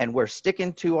 and we're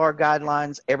sticking to our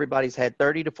guidelines. Everybody's had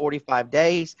 30 to 45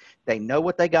 days. They know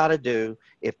what they got to do.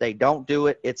 If they don't do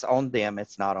it, it's on them.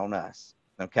 It's not on us,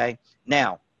 okay?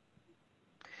 Now,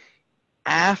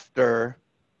 after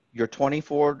your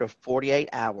 24 to 48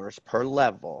 hours per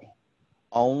level,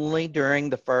 only during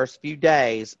the first few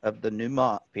days of the new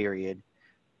month period,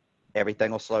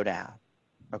 everything will slow down,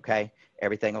 okay?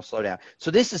 Everything will slow down. So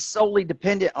this is solely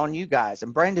dependent on you guys.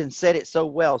 And Brandon said it so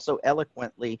well, so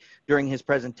eloquently during his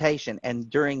presentation and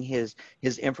during his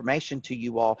information to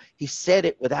you all. He said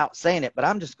it without saying it, but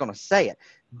I'm just going to say it.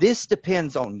 This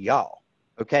depends on y'all,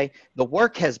 okay? The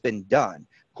work has been done.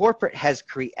 Corporate has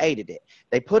created it.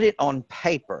 They put it on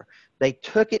paper. They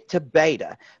took it to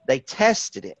beta. They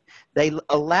tested it. They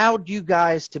allowed you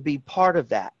guys to be part of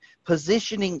that.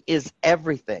 Positioning is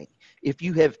everything. If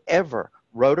you have ever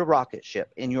rode a rocket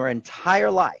ship in your entire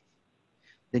life,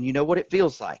 then you know what it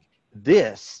feels like.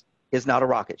 This is not a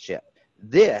rocket ship.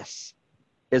 This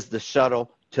is the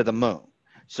shuttle to the moon.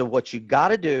 So what you got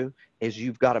to do is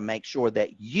you've got to make sure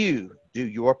that you do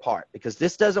your part, because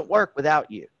this doesn't work without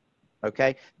you,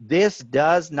 okay? This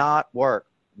does not work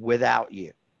without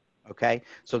you, okay?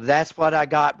 So that's what I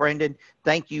got, Brendan.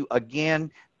 Thank you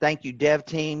again. Thank you, dev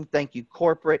team. Thank you,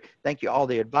 corporate. Thank you, all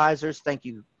the advisors. Thank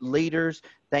you, leaders.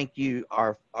 Thank you,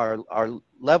 our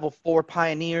level 4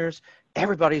 pioneers.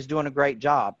 Everybody's doing a great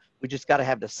job. We just got to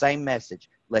have the same message.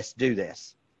 Let's do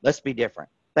this. Let's be different.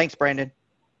 Thanks, Brandon.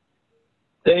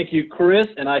 Thank you, Chris.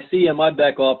 And I see in my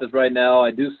back office right now,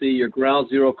 I do see your ground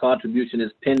zero contribution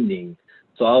is pending.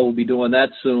 So I will be doing that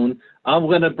soon. I'm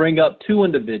going to bring up 2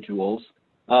 individuals.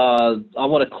 I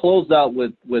want to close out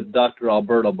with Dr.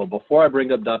 Alberto, but before I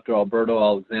bring up Dr. Alberto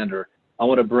Alexander, I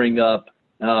want to bring up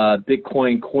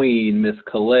Bitcoin Queen, Miss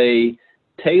Calais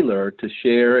Taylor, to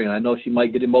share, and I know she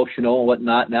might get emotional and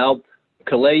whatnot. Now,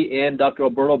 Calais and Dr.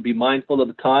 Alberto, be mindful of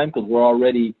the time because we're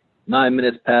already 9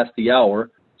 minutes past the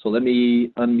hour. So let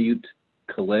me unmute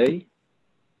Calais.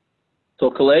 So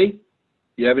Calais, do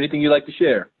you have anything you'd like to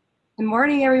share? Good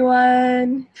morning,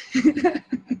 everyone.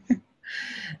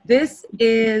 This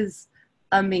is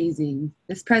amazing.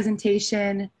 This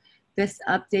presentation, this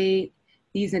update,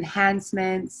 these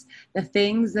enhancements, the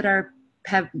things that they're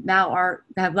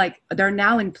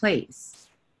now in place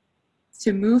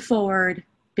to move forward,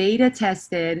 beta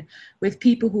tested with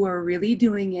people who are really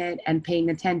doing it and paying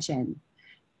attention.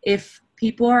 If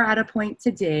people are at a point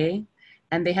today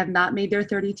and they have not made their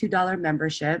 $32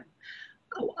 membership,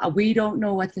 we don't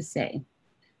know what to say,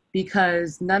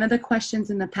 because none of the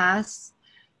questions in the past,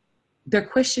 the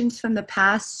questions from the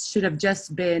past should have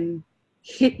just been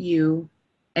hit you,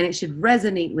 and it should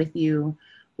resonate with you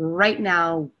right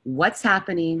now, what's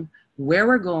happening, where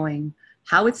we're going,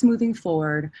 how it's moving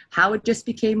forward, how it just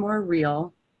became more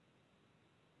real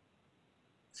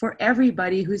for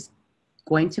everybody who's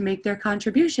going to make their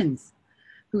contributions,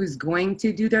 who's going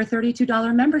to do their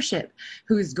 $32 membership,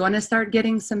 who's going to start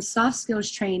getting some soft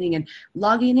skills training and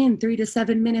logging in 3 to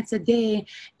 7 minutes a day,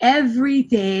 every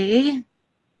day,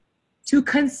 to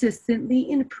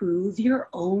consistently improve your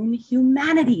own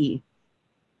humanity.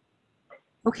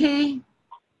 Okay?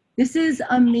 This is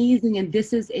amazing, and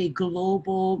this is a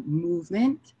global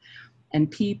movement, and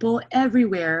people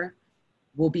everywhere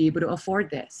will be able to afford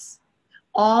this.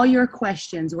 All your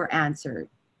questions were answered.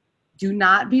 Do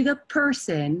not be the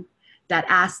person that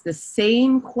asked the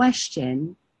same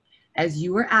question as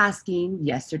you were asking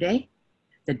yesterday,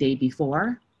 the day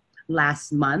before,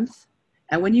 last month,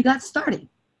 and when you got started.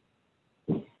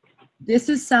 This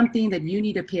is something that you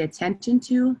need to pay attention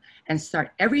to and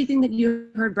start everything that you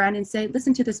heard Brandon say.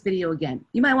 Listen to this video again.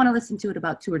 You might want to listen to it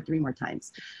about 2 or 3 more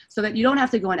times so that you don't have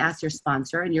to go and ask your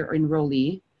sponsor and your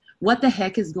enrollee what the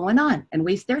heck is going on and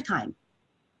waste their time.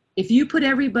 If you put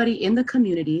everybody in the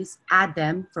communities, add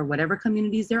them for whatever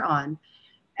communities they're on,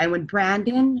 and when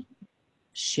Brandon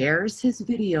shares his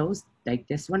videos, like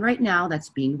this one right now that's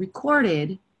being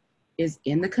recorded, is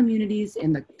in the communities,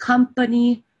 in the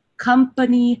company, let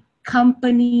me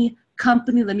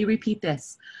repeat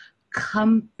this,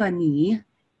 company,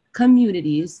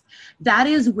 communities, that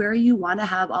is where you want to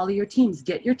have all of your teams.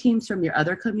 Get your teams from your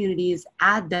other communities,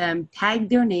 add them, tag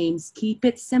their names, keep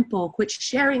it simple, quit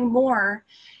sharing more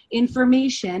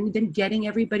information than getting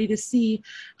everybody to see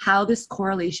how this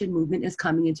correlation movement is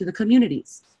coming into the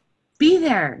communities. Be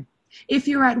there. If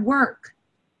you're at work,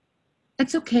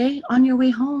 it's okay on your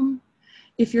way home.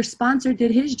 If your sponsor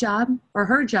did his job or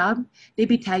her job, they'd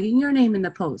be tagging your name in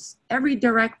the post. Every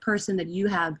direct person that you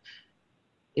have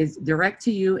is direct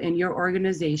to you in your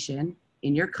organization,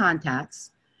 in your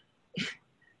contacts.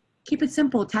 Keep it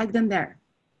simple, tag them there.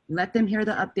 Let them hear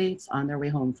the updates on their way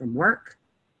home from work,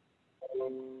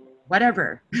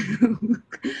 whatever.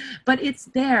 But it's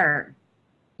there.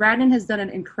 Brandon has done an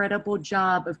incredible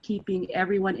job of keeping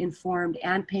everyone informed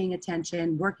and paying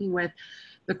attention, working with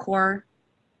the core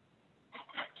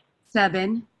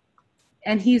 7,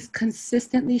 and he's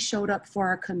consistently showed up for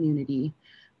our community.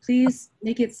 Please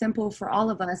make it simple for all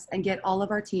of us and get all of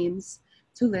our teams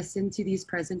to listen to these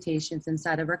presentations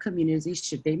inside of our communities.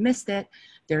 Should they missed it,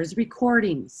 there's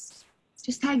recordings.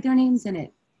 Just tag their names in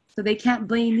it so they can't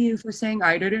blame you for saying,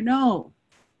 I didn't know.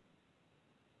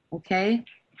 Okay?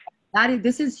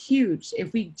 This is huge.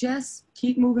 If we just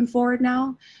keep moving forward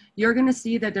now, you're going to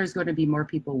see that there's going to be more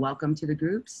people welcome to the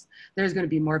groups. There's going to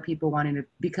be more people wanting to,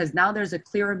 because now there's a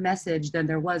clearer message than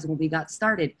there was when we got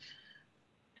started.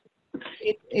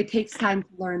 It takes time to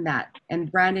learn that. And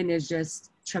Brandon is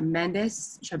just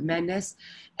tremendous.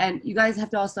 And you guys have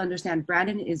to also understand,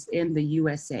 Brandon is in the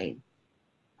USA.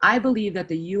 I believe that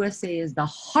the USA is the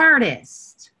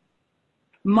hardest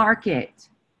market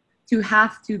to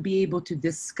have to be able to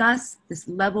discuss this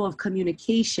level of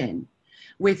communication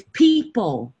with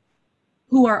people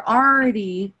who are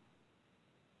already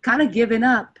kind of giving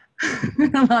up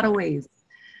in a lot of ways,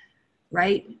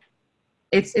 right?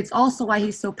 It's also why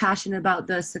he's so passionate about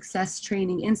the Success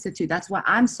Training Institute. That's why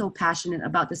I'm so passionate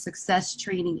about the Success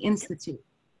Training Institute.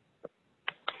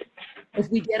 If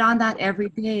we get on that every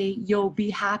day, you'll be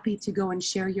happy to go and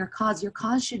share your cause. Your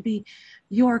cause should be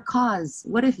your cause.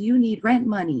 What if you need rent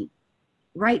money?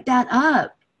 Write that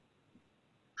up.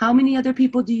 How many other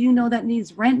people do you know that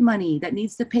needs rent money, that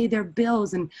needs to pay their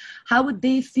bills? And how would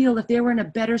they feel if they were in a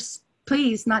better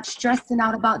place, not stressing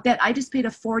out about debt? I just paid a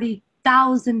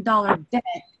 $40,000 debt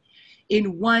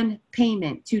in one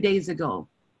payment 2 days ago.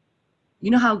 You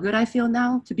know how good I feel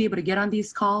now to be able to get on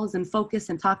these calls and focus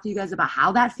and talk to you guys about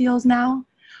how that feels now?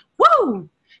 Woo!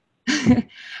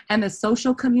 And the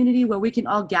social community where we can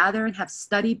all gather and have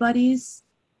study buddies.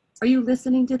 Are you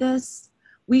listening to this?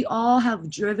 We all have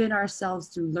driven ourselves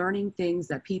through learning things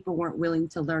that people weren't willing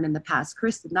to learn in the past.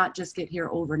 Chris did not just get here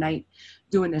overnight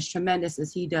doing as tremendous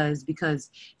as he does because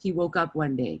he woke up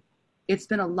one day. It's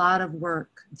been a lot of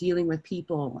work dealing with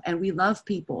people, and we love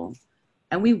people,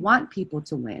 and we want people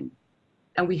to win.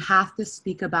 And we have to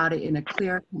speak about it in a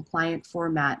clear, compliant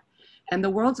format. And the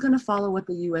world's going to follow what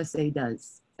the USA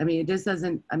does. I mean, it just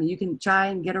doesn't, I mean, you can try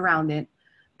and get around it,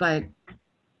 but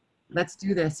let's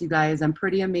do this, you guys. I'm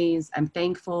pretty amazed. I'm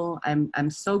thankful. I'm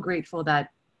so grateful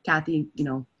that Kathy,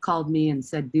 called me and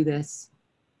said, do this.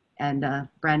 And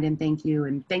Brandon, thank you.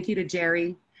 And thank you to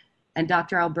Jerry and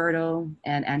Dr. Alberto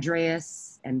and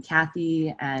Andreas and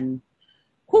Kathy and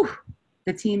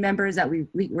the team members that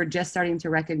we're just starting to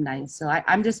recognize. So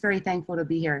I'm just very thankful to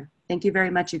be here. Thank you very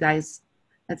much, you guys.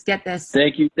 Let's get this.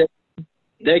 Thank you.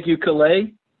 Thank you,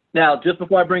 Calais. Now, just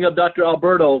before I bring up Dr.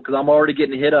 Alberto, because I'm already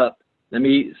getting hit up, let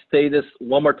me say this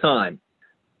one more time.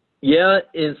 Yeah,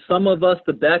 in some of us,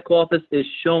 the back office is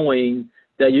showing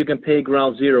that you can pay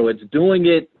ground zero. It's doing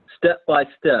it step by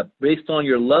step based on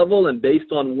your level and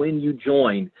based on when you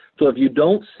join. So if you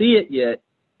don't see it yet,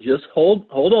 just hold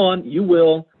on. You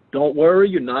will. Don't worry.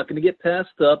 You're not going to get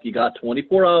passed up. You got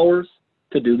 24 hours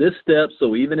to do this step.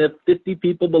 So even if 50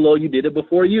 people below you did it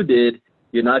before you did,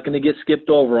 you're not going to get skipped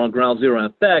over on ground zero.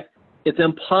 In fact, it's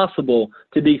impossible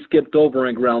to be skipped over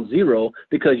in ground zero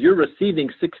because you're receiving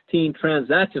 16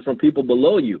 transactions from people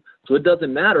below you. So it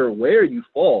doesn't matter where you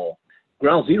fall.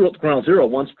 Ground zero,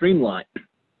 one streamline.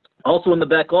 Also in the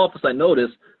back office, I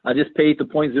noticed I just paid the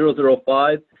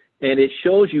 0.005, and it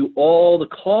shows you all the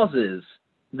causes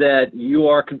that you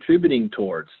are contributing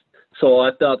towards. So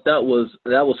I thought that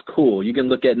was cool. You can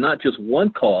look at not just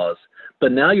one cause,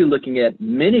 but now you're looking at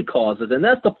many causes, and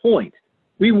that's the point.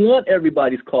 We want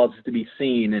everybody's causes to be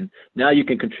seen, and now you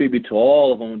can contribute to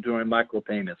all of them during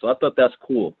micropayments. So I thought that's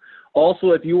cool.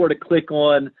 Also, if you were to click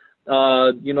on,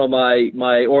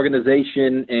 my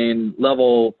organization and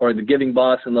level, or the giving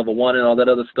box and level 1 and all that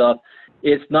other stuff,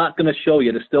 it's not going to show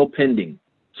you. It's still pending.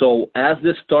 So as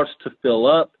this starts to fill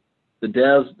up, the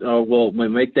devs will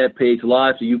make that page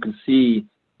live so you can see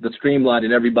the streamline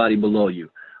and everybody below you.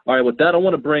 All right, with that, I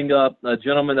want to bring up a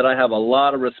gentleman that I have a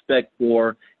lot of respect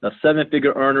for, a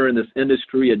 7-figure earner in this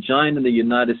industry, a giant in the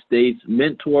United States,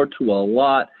 mentor to a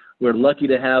lot. We're lucky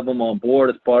to have him on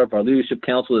board as part of our leadership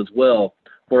council as well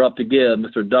for Up2Give,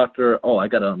 Mr. Dr. Oh, I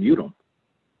got to unmute him.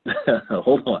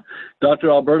 Hold on. Dr.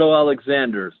 Alberto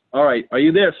Alexanders. All right, are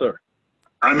you there, sir?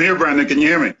 I'm here, Brandon. Can you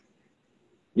hear me?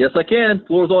 Yes, I can.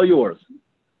 Floor is all yours.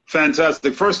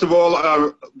 Fantastic. First of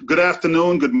all, good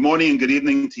afternoon, good morning, and good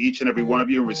evening to each and every one of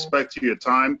you. In respect to your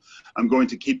time, I'm going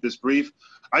to keep this brief.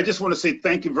 I just want to say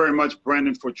thank you very much,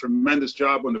 Brandon, for a tremendous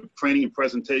job on the training and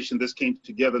presentation. This came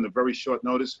together in a very short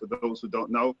notice for those who don't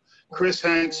know. Chris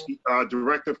Hanks,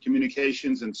 Director of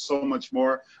Communications, and so much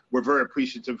more. We're very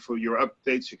appreciative for your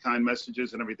updates, your kind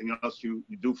messages, and everything else you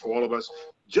do for all of us.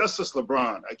 Justice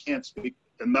LeBron, I can't speak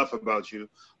enough about you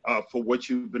for what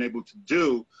you've been able to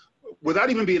do without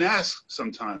even being asked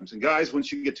sometimes. And guys,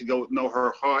 once you get to go know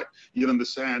her heart, you'll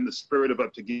understand the spirit of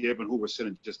Up2Give and who we're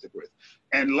synergistic with.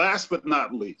 And last but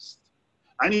not least,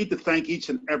 I need to thank each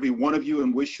and every one of you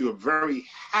and wish you a very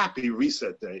happy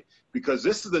reset day, because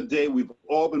this is the day we've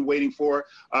all been waiting for.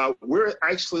 We're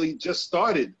actually just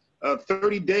started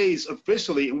 30 days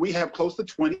officially, and we have close to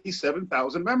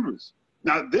 27,000 members.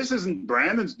 Now, this isn't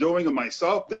Brandon's doing or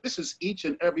myself. This is each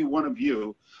and every one of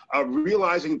you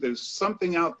realizing there's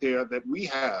something out there that we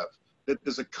have, that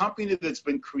there's a company that's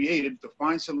been created to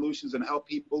find solutions and help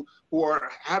people who are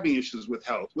having issues with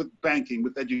health, with banking,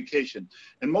 with education.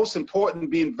 And most important,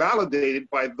 being validated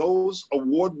by those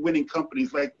award-winning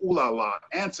companies like Ooh La La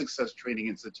and Success Training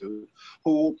Institute,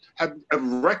 who have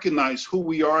recognized who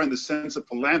we are in the sense of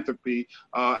philanthropy,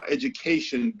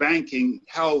 education, banking,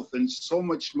 health, and so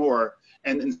much more.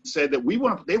 And said that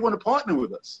they want to partner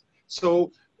with us.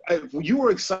 So you were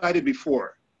excited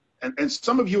before, and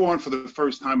some of you are on for the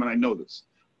first time, and I know this.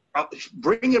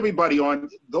 Bring everybody on.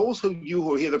 Those of you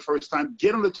who are here the first time,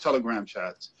 get on the Telegram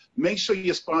chats. Make sure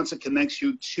your sponsor connects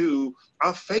you to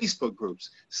our Facebook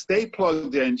groups. Stay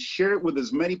plugged in. Share it with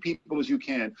as many people as you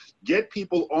can. Get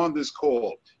people on this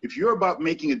call. If you're about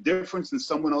making a difference in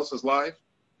someone else's life,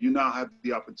 you now have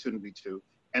the opportunity to.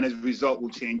 And as a result, will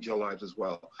change your lives as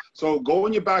well. So go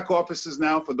in your back offices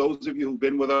now. For those of you who've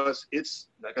been with us, it's,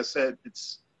 like I said,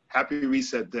 it's Happy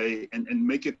Reset Day, and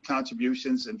make your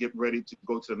contributions and get ready to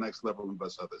go to the next level and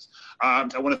bless others. I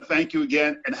want to thank you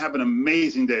again, and have an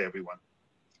amazing day, everyone.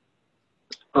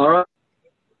 All right.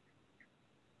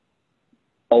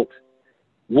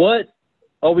 What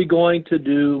are we going to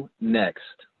do next?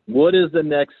 What is the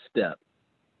next step?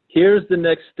 Here's the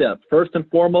next step. First and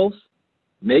foremost,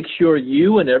 make sure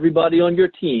you and everybody on your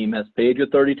team has paid your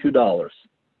 $32.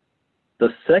 The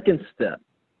second step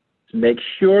is make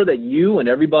sure that you and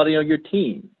everybody on your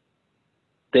team,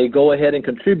 they go ahead and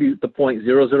contribute the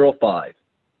 0.005.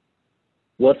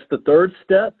 What's the third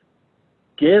step?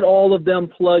 Get all of them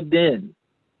plugged in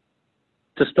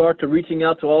to start to reaching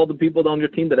out to all the people on your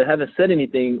team that haven't said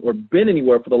anything or been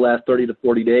anywhere for the last 30 to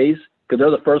 40 days, because they're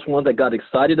the first ones that got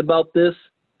excited about this.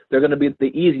 They're going to be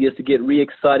the easiest to get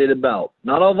re-excited about.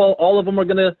 Not all of them are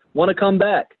going to want to come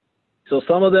back. So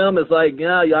some of them is like,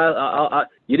 yeah,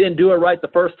 you didn't do it right the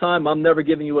first time. I'm never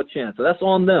giving you a chance. So that's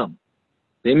on them.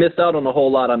 They miss out on a whole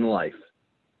lot in life.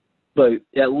 But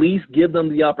at least give them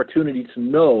the opportunity to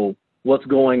know what's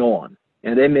going on,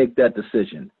 and they make that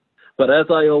decision. But as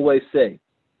I always say,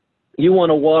 you want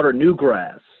to water new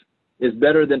grass is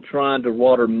better than trying to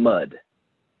water mud.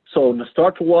 So to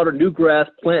start to water new grass,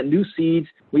 plant new seeds,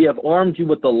 we have armed you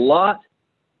with a lot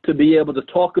to be able to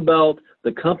talk about.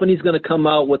 The company's going to come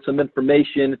out with some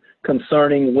information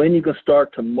concerning when you can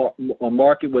start to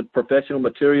market with professional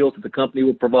materials that the company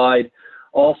will provide.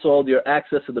 Also, your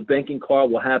access to the banking card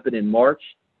will happen in March.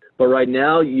 But right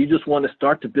now, you just want to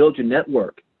start to build your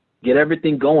network, get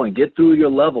everything going, get through your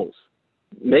levels.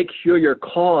 Make sure your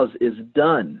cause is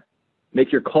done.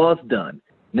 Make your cause done.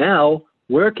 Now,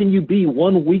 where can you be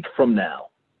 1 week from now?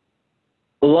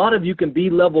 A lot of you can be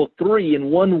level 3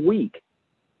 in 1 week.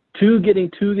 2 getting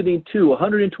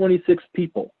 126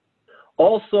 people.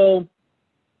 Also,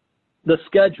 the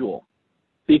schedule.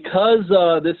 Because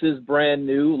this is brand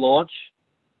new launch,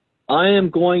 I am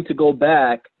going to go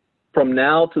back from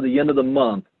now to the end of the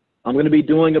month. I'm going to be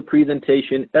doing a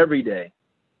presentation every day,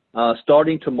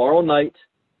 starting tomorrow night,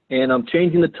 and I'm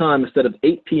changing the time. Instead of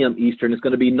 8 p.m. Eastern, it's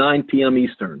going to be 9 p.m.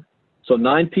 Eastern. So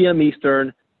 9 p.m.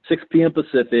 Eastern, 6 p.m.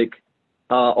 Pacific.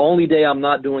 Only day I'm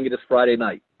not doing it is Friday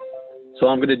night. So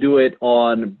I'm going to do it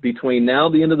on between now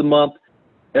and the end of the month,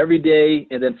 every day,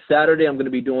 and then Saturday I'm going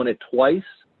to be doing it twice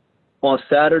on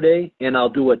Saturday, and I'll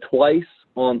do it twice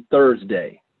on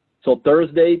Thursday. So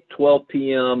Thursday, 12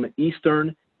 p.m.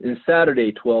 Eastern, and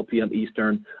Saturday, 12 p.m.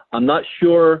 Eastern. I'm not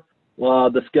sure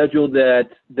the schedule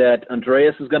that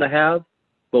Andreas is going to have,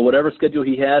 but whatever schedule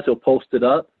he has, he'll post it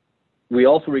up. We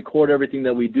also record everything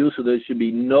that we do, so there should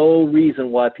be no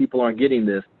reason why people aren't getting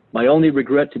this. My only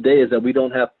regret today is that we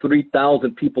don't have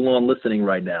 3,000 people on listening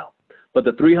right now. But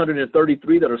the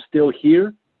 333 that are still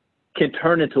here can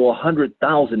turn into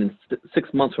 100,000 in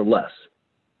 6 months or less.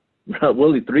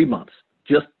 Really 3 months.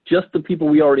 Just the people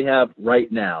we already have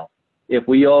right now. If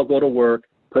we all go to work,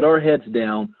 put our heads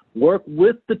down, work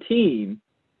with the team,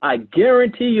 I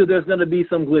guarantee you there's going to be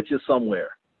some glitches somewhere.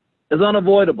 It's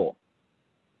unavoidable.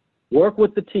 Work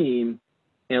with the team,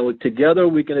 and together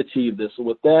we can achieve this. So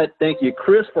with that, thank you,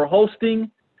 Chris, for hosting.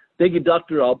 Thank you,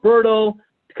 Dr. Alberto,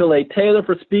 Calais Taylor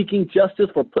for speaking, Justice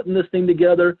for putting this thing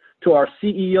together, to our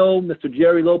CEO, Mr.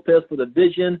 Jerry Lopez, for the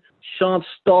vision, Sean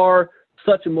Starr,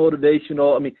 such a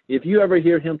motivational. I mean, if you ever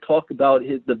hear him talk about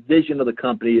the vision of the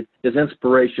company, is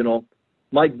inspirational.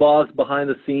 Mike Boggs behind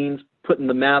the scenes, putting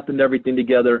the math and everything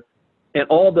together, and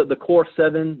all the core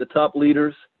 7, the top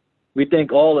leaders. We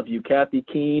thank all of you, Kathy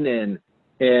Keene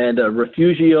and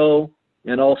Refugio,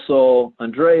 and also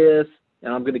Andreas,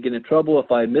 and I'm going to get in trouble if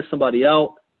I miss somebody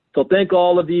out. So thank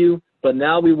all of you, but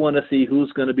now we want to see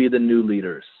who's going to be the new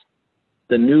leaders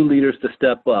to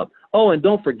step up. Oh, and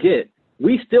don't forget,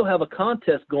 we still have a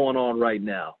contest going on right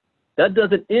now. That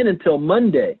doesn't end until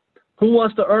Monday. Who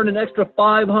wants to earn an extra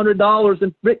 $500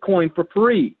 in Bitcoin for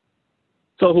free?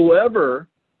 So whoever,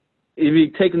 if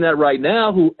you're taking that right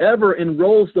now, whoever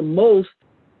enrolls the most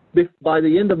by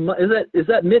the end of is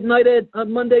that midnight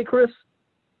on Monday, Chris?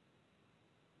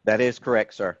 That is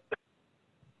correct, sir.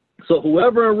 So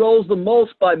whoever enrolls the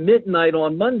most by midnight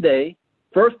on Monday,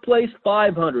 first place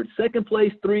 $500, second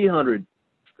place $300,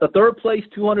 third place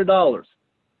 $200.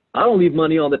 I don't leave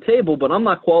money on the table, but I'm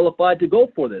not qualified to go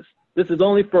for this. This is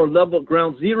only for level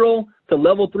ground 0 to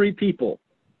level 3 people.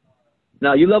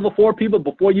 Now, you level 4 people,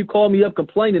 before you call me up,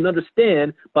 complain, and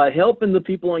understand, by helping the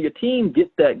people on your team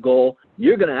get that goal,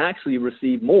 you're going to actually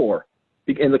receive more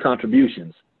in the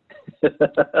contributions.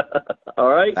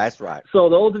 All right? That's right. So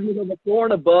those of you level 4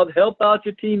 and above, help out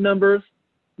your team members.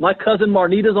 My cousin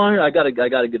Marnita's on here. I gotta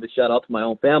give a shout out to my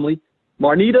own family.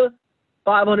 Marnita,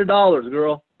 $500,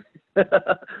 girl.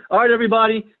 All right,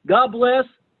 everybody. God bless.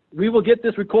 We will get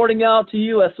this recording out to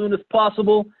you as soon as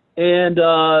possible, and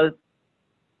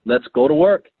let's go to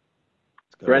work.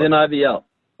 Brandon Ivy out.